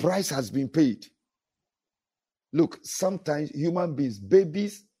 a price has been paid. Look, sometimes human beings,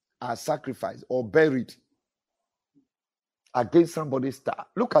 babies are sacrificed or buried against somebody's star.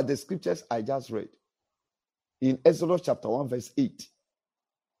 Look at the scriptures I just read. In Exodus chapter 1, verse 8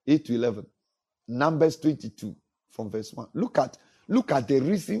 to 11. Numbers 22 from verse 1. Look at the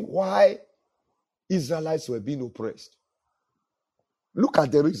reason why Israelites were being oppressed. Look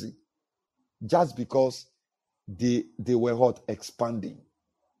at the reason. Just because they were what? Expanding.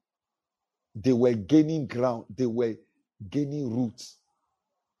 They were gaining ground. They were gaining roots.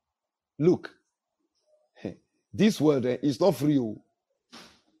 Look, this world is not free.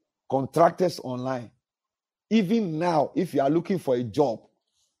 Contractors online. Even now, if you are looking for a job,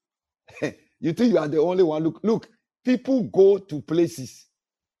 you think you are the only one. Look, people go to places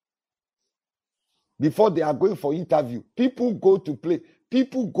before they are going for interview. People go to play.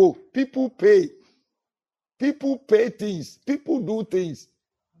 People pay. People pay things. People do things.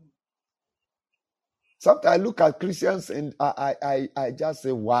 Sometimes I look at Christians and I just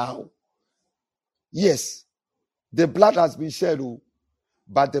say, wow. Yes, the blood has been shed,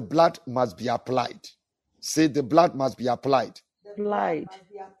 but the blood must be applied. Say the blood must be applied. The blood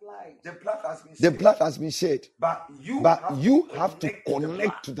has been shed. The blood has been shed. But you have to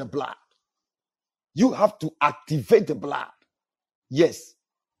connect to the blood. You have to activate the blood. Yes.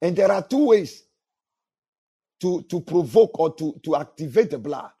 And there are two ways to provoke or to activate the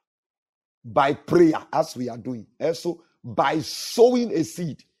blood. By prayer, as we are doing. Also, by sowing a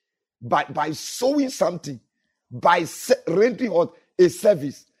seed, by sowing something, by rendering out a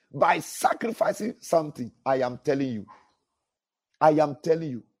service, by sacrificing something. I am telling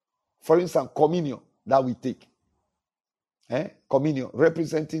you. For instance, communion that we take. Communion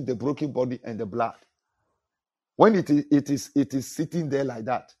representing the broken body and the blood. When it is sitting there like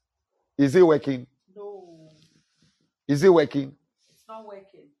that, is it working? No. Is it working? It's not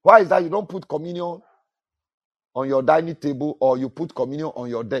working. Why is that you don't put communion on your dining table, or you put communion on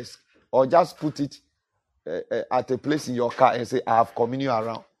your desk, or just put it at a place in your car and say, I have communion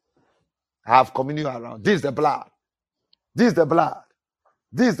around. I have communion around. This is the blood. This is the blood.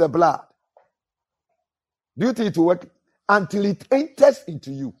 This is the blood. Do you think it will work? Until it enters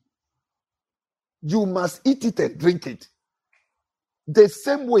into you, you must eat it and drink it. The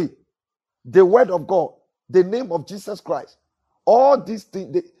same way, the word of God, the name of Jesus Christ, all these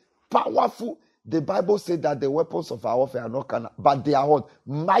things, the powerful. The Bible said that the weapons of our warfare are not carnal, but they are what?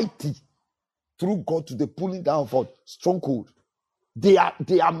 Mighty through God to the pulling down of what? Stronghold. They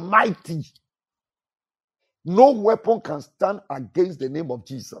are mighty. No weapon can stand against the name of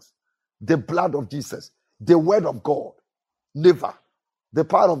Jesus, the blood of Jesus, the word of God. Never. The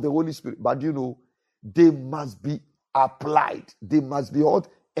power of the Holy Spirit. But you know, they must be applied. They must be what?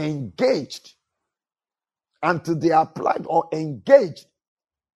 Engaged. Until they are applied or engaged,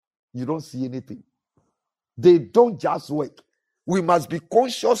 you don't see anything. They don't just work. We must be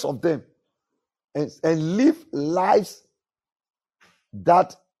conscious of them and live lives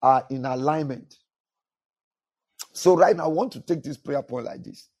that are in alignment. So right now, I want to take this prayer point like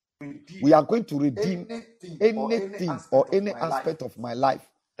this. We are going to redeem anything or any aspect of my life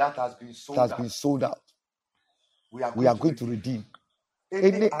that has been sold out. We are going to redeem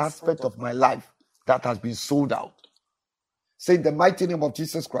any aspect of my life that has been sold out. Say in the mighty name of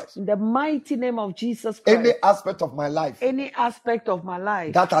Jesus Christ. In the mighty name of Jesus Christ. Any aspect of my life. Any aspect of my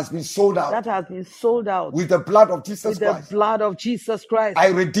life. That has been sold out. That has been sold out. With the blood of Jesus Christ. With the blood of Jesus Christ. I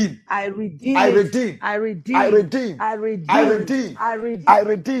redeem. I redeem. I redeem. I redeem. I redeem. I redeem. I redeem. I redeem. I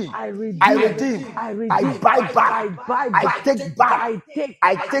redeem. I redeem. I redeem. I redeem. I buy back. I buy back. I take back. I take.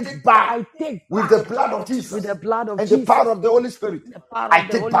 I take back. I take. With the blood of Jesus. With the blood of and Jesus. And the power of the Holy Spirit. The power of I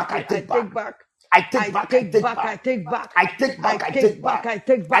the take Holy back. Spirit. I take back. I take back. I take back. I take back. I take back. I take back. I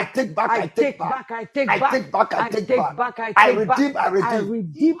take back. I take back. I take back. I take back. I take back. I take back. I redeem. I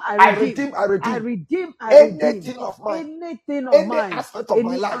redeem. I redeem. I redeem. I redeem. I redeem. Anything of mine. Anything of mine. Any aspect of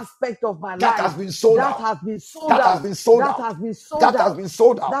my life. Aspect of my life. That has been sold out. That has been sold out. That has been sold out. That has been sold out. That has been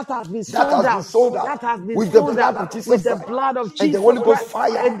sold out. That has been sold out. That has been sold out. That has been with the sold blood out. of Jesus. With the blood of Jesus. And the Holy Ghost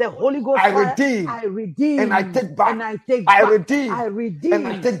fire. And the Holy Ghost I fire. redeem. I redeem. And I take back. And I take I back. redeem. I redeem. And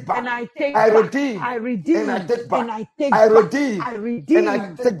I take back. And I take I back. redeem. I redeem. And I take back. And I take I back. redeem. I redeem. And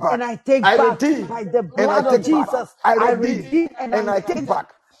I take back. And I take I back. redeem. By the And I blood of take back. Jesus. I I redeem. redeem. And I take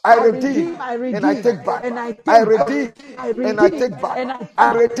back. I redeem. I redeem. And I take back. And I take I redeem. I redeem. And I take back. And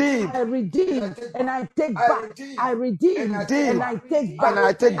I redeem. I redeem. And I take back. I redeem. And I take back. And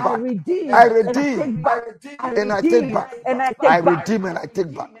I take I back. redeem. I redeem. And I take back. And I take back. And I I redeem and I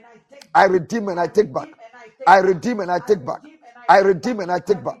take back. I redeem and I take back. I redeem and I take back. I redeem and I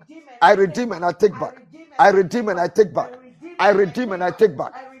take back. I redeem and I take back. I redeem and I take back. I redeem and I take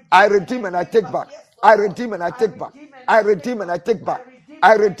back. I redeem and I take back. I redeem and I take back. I redeem and I take back.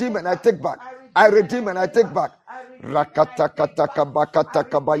 I redeem and I take back. I redeem and I take back. Rakata kata kabakata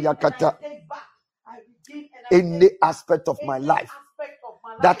kabayakata. Any aspect of my life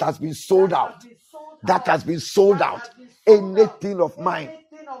that has been sold out, that has been sold out, anything of mine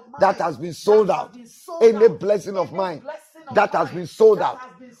that has been sold out, any blessing of mine that has been sold out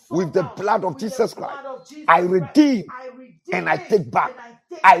with the blood of Jesus Christ, I redeem and I take back.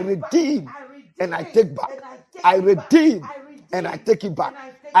 I redeem and I take back. I redeem and I take it back.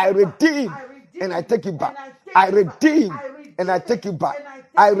 I redeem and I take it back. I redeem and I take it back.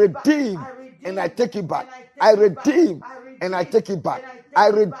 I redeem and I take it back. I redeem and I take it back. I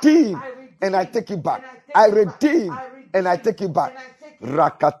redeem and I take it back. I redeem and I take it back.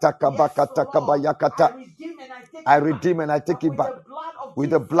 Rakataka bakataka bayakata. I redeem and I take it back with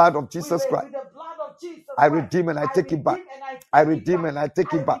the blood of Jesus Christ. I redeem and I take it back. I redeem and I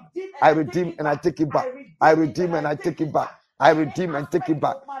take it back. I redeem and I take it back. I redeem and I take it back. I redeem and take it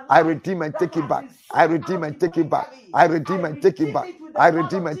back. I redeem and take it back. I redeem and take it back. I redeem and take it back. I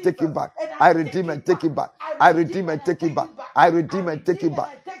redeem and take it back. I redeem and take it back. I redeem and take it back. I redeem and take it back.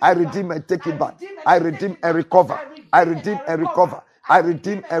 I redeem and take it back. I redeem and recover. I redeem and recover. I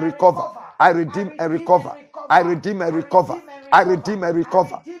redeem and recover. I redeem and recover. I redeem and recover. I redeem and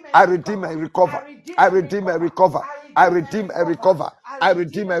recover. I redeem and recover. I redeem and recover. I redeem and recover. I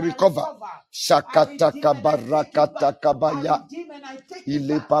redeem and recover. Shakata kabarakata kabaya.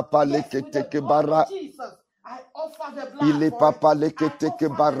 Ile papa leke teke bara. Ile papa leke teke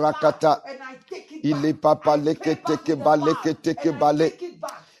barakata. Ile papa leke teke baleke teke bale.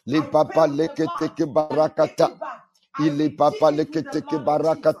 Le papa leke teke barakata. Il est papa leketeke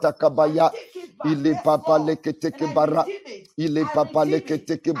barakata kabaya. Il est papa leketeke bara. Il est papa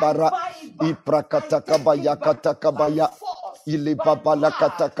leketeke bara. Iprakata kabaya kata kabaya. Il est papa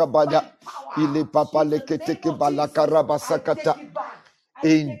lakata kabaya. Il est papa leketeke balakarabasakata.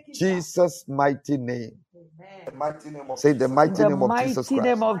 In Jesus' mighty name. Say the mighty name of Jesus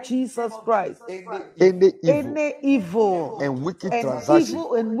Christ. Name of Jesus Christ. Any evil and wicked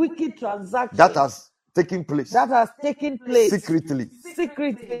transaction that has taking place secretly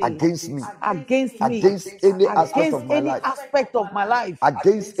against me, against any aspect of my life,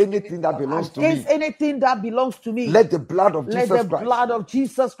 against anything that belongs to me. Let the blood of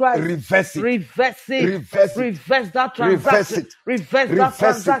Jesus Christ reverse that transaction.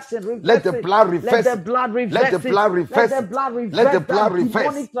 Reverse it. Let the blood reverse it. Let the blood reverse it. Let the blood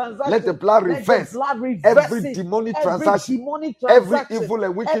reverse. Let the blood reverse every demonic transaction,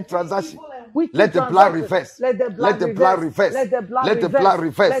 every evil and wicked transaction. Let the blood reverse. Let the blood reverse.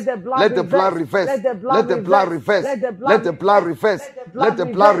 Let the blood reverse. Let the blood reverse. Let the blood reverse. Let the blood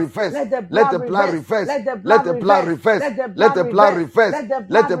reverse. Let the blood reverse. Let the blood reverse. Let the blood reverse. Let the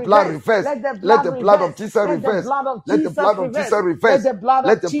blood reverse. Let the blood reverse. Let the blood of Jesus reverse. Let the blood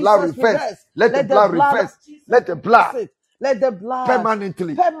of Jesus reverse. Let the blood reverse. Let the blood reverse. Let the blood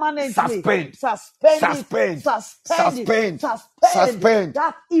permanently suspend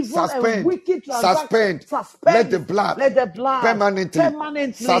that evil and wicked transaction. Let the blood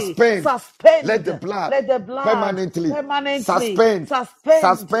permanently suspend. Let the blood permanently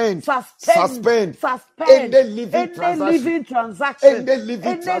suspend any living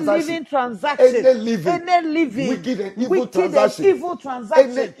transaction, any living wicked and evil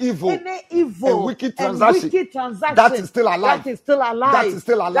transaction, any evil and wicked transaction that is still alive.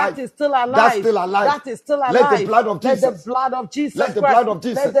 That is still alive. Let the blood of Jesus.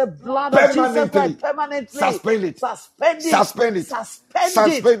 Let the blood of Jesus permanently suspend it. Suspend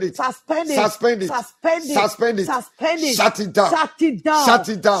it. Shut it down.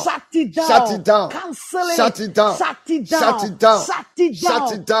 Cancel it. Shut it down.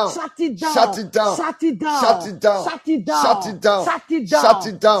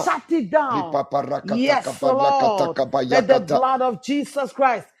 Yes, Lord. Let the blood of Jesus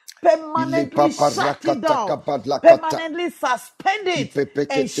Christ permanently shut it down, permanently suspend it,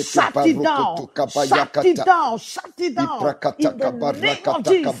 and shut it down. Shut it down. In the name of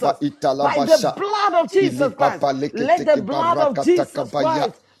Jesus, by the blood of Jesus Christ, let the blood of Jesus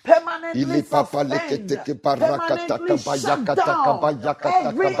Christ permanently suspend, permanently shut down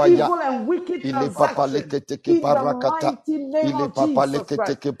every evil and wicked transaction in the mighty name of Jesus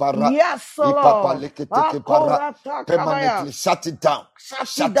Christ. Yes, Lord. Permanently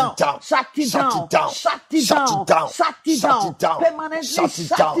shut it down. Shut it down. Permanently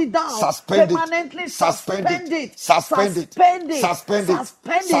shut it down. Suspend it.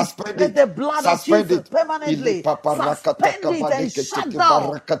 Let the blood of Jesus permanently suspend it and shut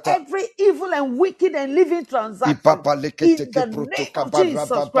down every evil and wicked and living transaction in the name of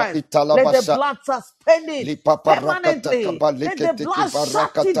Jesus Christ. Let the blood suspend it permanently. Let the blood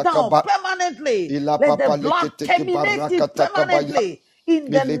shut it down permanently. Let the blood terminate it permanently.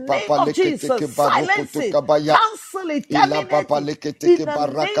 In the name of Jesus, silence it, cancel it, terminate it. In the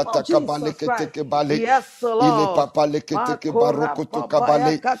name of Jesus Christ. Yes, Lord.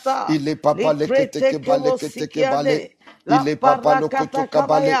 Il est papa lokoto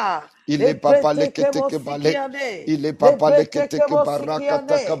kabale. Il est papa lekete kebale. Il est papa lekete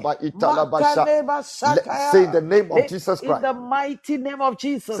kebarakata kaba italabasha. Say the name of Jesus Christ. In the mighty name of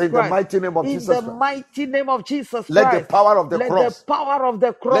Jesus Christ. Say the mighty name of Jesus Christ. In the mighty name of Jesus Christ. Let the power of the cross.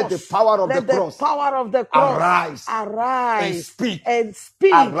 Let the power of the cross. Let the power of the cross. Let the power of the cross. Arise. And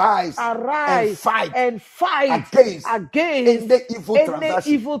speak. Arise. And fight. Against any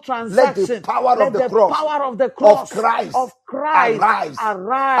evil transaction. Let the power of the cross. Of Christ, Arise.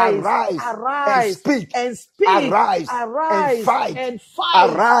 arise, Arise. arise, And speak. and speak, Arise. arise, And fight. and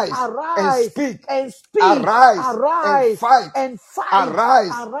fight, Arise. arise, And speak. and speak, Arise. arise, And fight. and fight,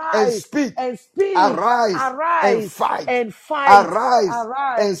 Arise. arise, And speak. and speak, Arise. arise, And fight. and fight, Arise.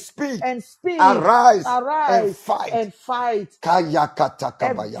 arise, And speak. and speak, Arise. arise, And fight. and fight. Kayakatakabayakata.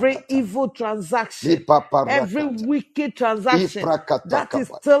 Every evil transaction, every wicked transaction that is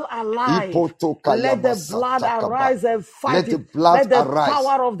still alive, let the blood arise and fight Let the it. blood Let the arise.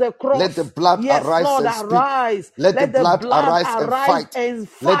 power of the cross, Let the blood yes, arise Lord, and speak. arise. Let the blood arise and fight. and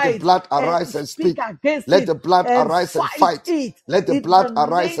Let the fight blood arise and speak. against Let it the blood and arise and fight fight. it. Let the In blood the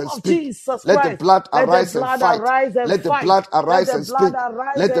arise name and of speak. Jesus Let the Christ. blood Let the arise and blood fight. arise and Let the fight. blood Let arise the and blood speak.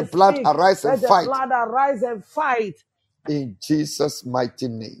 arise Let the and blood speak. arise and Let the fight. blood arise and fight. In Jesus' mighty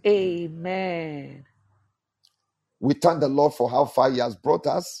name. Amen. We thank the Lord for how far He has brought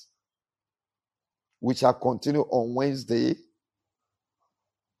us. We shall continue on Wednesday.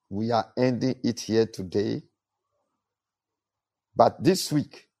 We are ending it here today. But this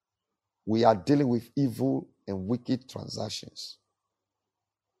week, we are dealing with evil and wicked transactions.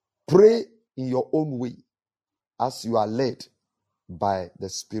 Pray in your own way as you are led by the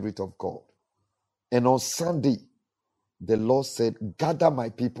Spirit of God. And on Sunday, the Lord said, gather my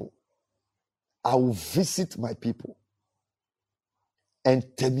people. I will visit my people and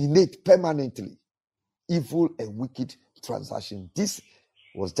terminate permanently evil and wicked transactions. This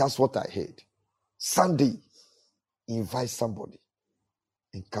was just what I heard. Sunday, invite somebody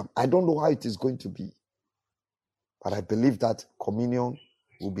and come. I don't know how it is going to be, but I believe that communion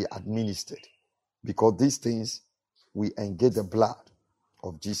will be administered because these things, we engage the blood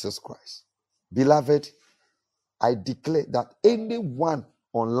of Jesus Christ. Beloved, I declare that anyone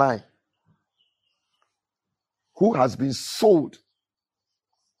online who has been sold,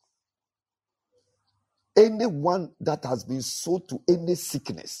 anyone that has been sold to any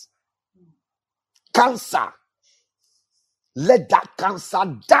sickness, cancer, let that cancer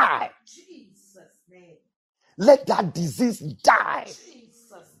die. Jesus' name. Let that disease die.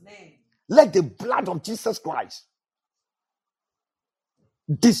 Jesus' name. Let the blood of Jesus Christ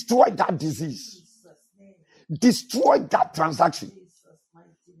destroy that disease. Jesus' name. Destroy that transaction. Jesus'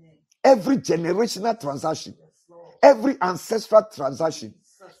 mighty name. Every generational transaction, Yes, Lord. every ancestral transaction,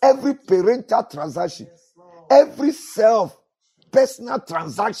 Jesus' every parental transaction, Yes, Lord. every self-personal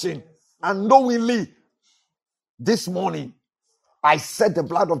transaction, unknowingly, this morning, I set the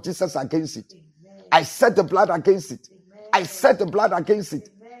blood of Jesus against it. Amen. I set the blood against it. Amen. I set the blood against it.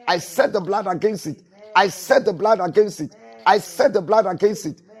 I set the blood against it. I set the blood against it. I set the blood against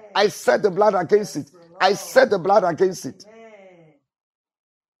it. I set the blood against it. I set the blood against it. Amen.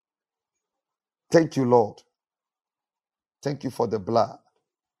 Thank you, Lord. Thank you for the blood.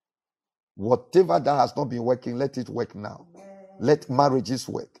 Whatever that has not been working, let it work now. Let marriages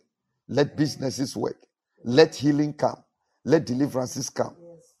work. Let businesses work. Let healing come. Let deliverances come.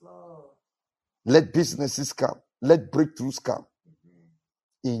 Yes, Lord. Let businesses come. Let breakthroughs come.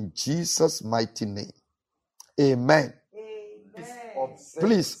 In Jesus' mighty name. Amen. Amen.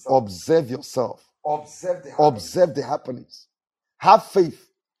 Please observe yourself. Observe the happenings. Have faith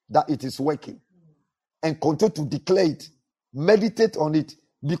that it is working. And continue to declare it. Meditate on it.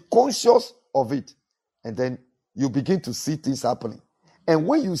 Be conscious of it. And then you begin to see things happening. And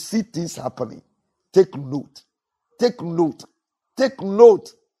when you see things happening, take note. Take note. Take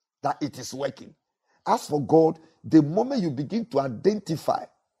note that it is working. As for God, the moment you begin to identify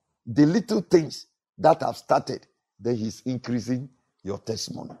the little things that have started, then He's increasing your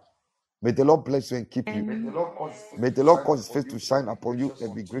testimony. May the Lord bless you and keep you. May the Lord cause His face to shine upon you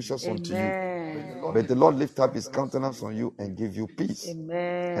and be gracious unto you. May the Lord lift up His countenance on you and give you peace.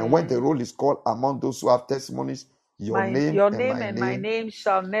 Amen. And when the roll is called among those who have testimonies, your name and my name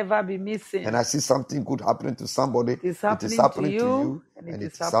shall never be missing. And I see something good happening to somebody. It is happening to you, and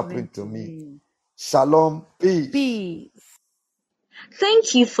it is happening to me. me. Shalom. Peace. Peace.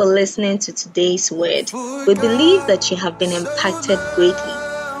 Thank you for listening to today's word. We believe that you have been impacted greatly.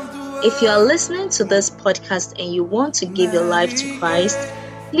 If you are listening to this podcast and you want to give your life to Christ,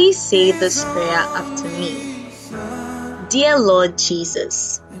 please say this prayer after me. Dear Lord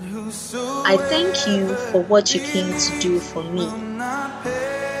Jesus, I thank you for what you came to do for me.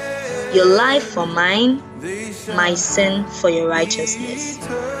 Your life for mine, my sin for your righteousness.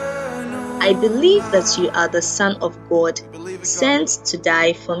 I believe that you are the Son of God, sent to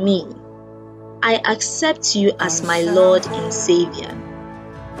die for me. I accept you as my Lord and Savior.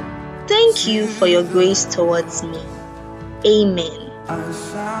 Thank you for your grace towards me. Amen.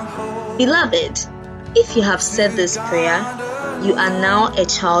 Beloved, if you have said this prayer, you are now a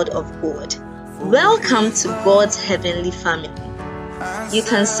child of God. Welcome to God's Heavenly Family. You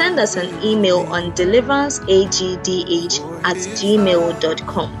can send us an email on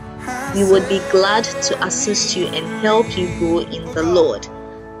deliveranceagdh@gmail.com. We would be glad to assist you and help you grow in the Lord.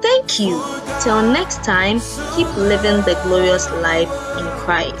 Thank you. Till next time, keep living the glorious life in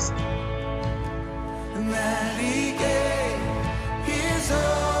Christ.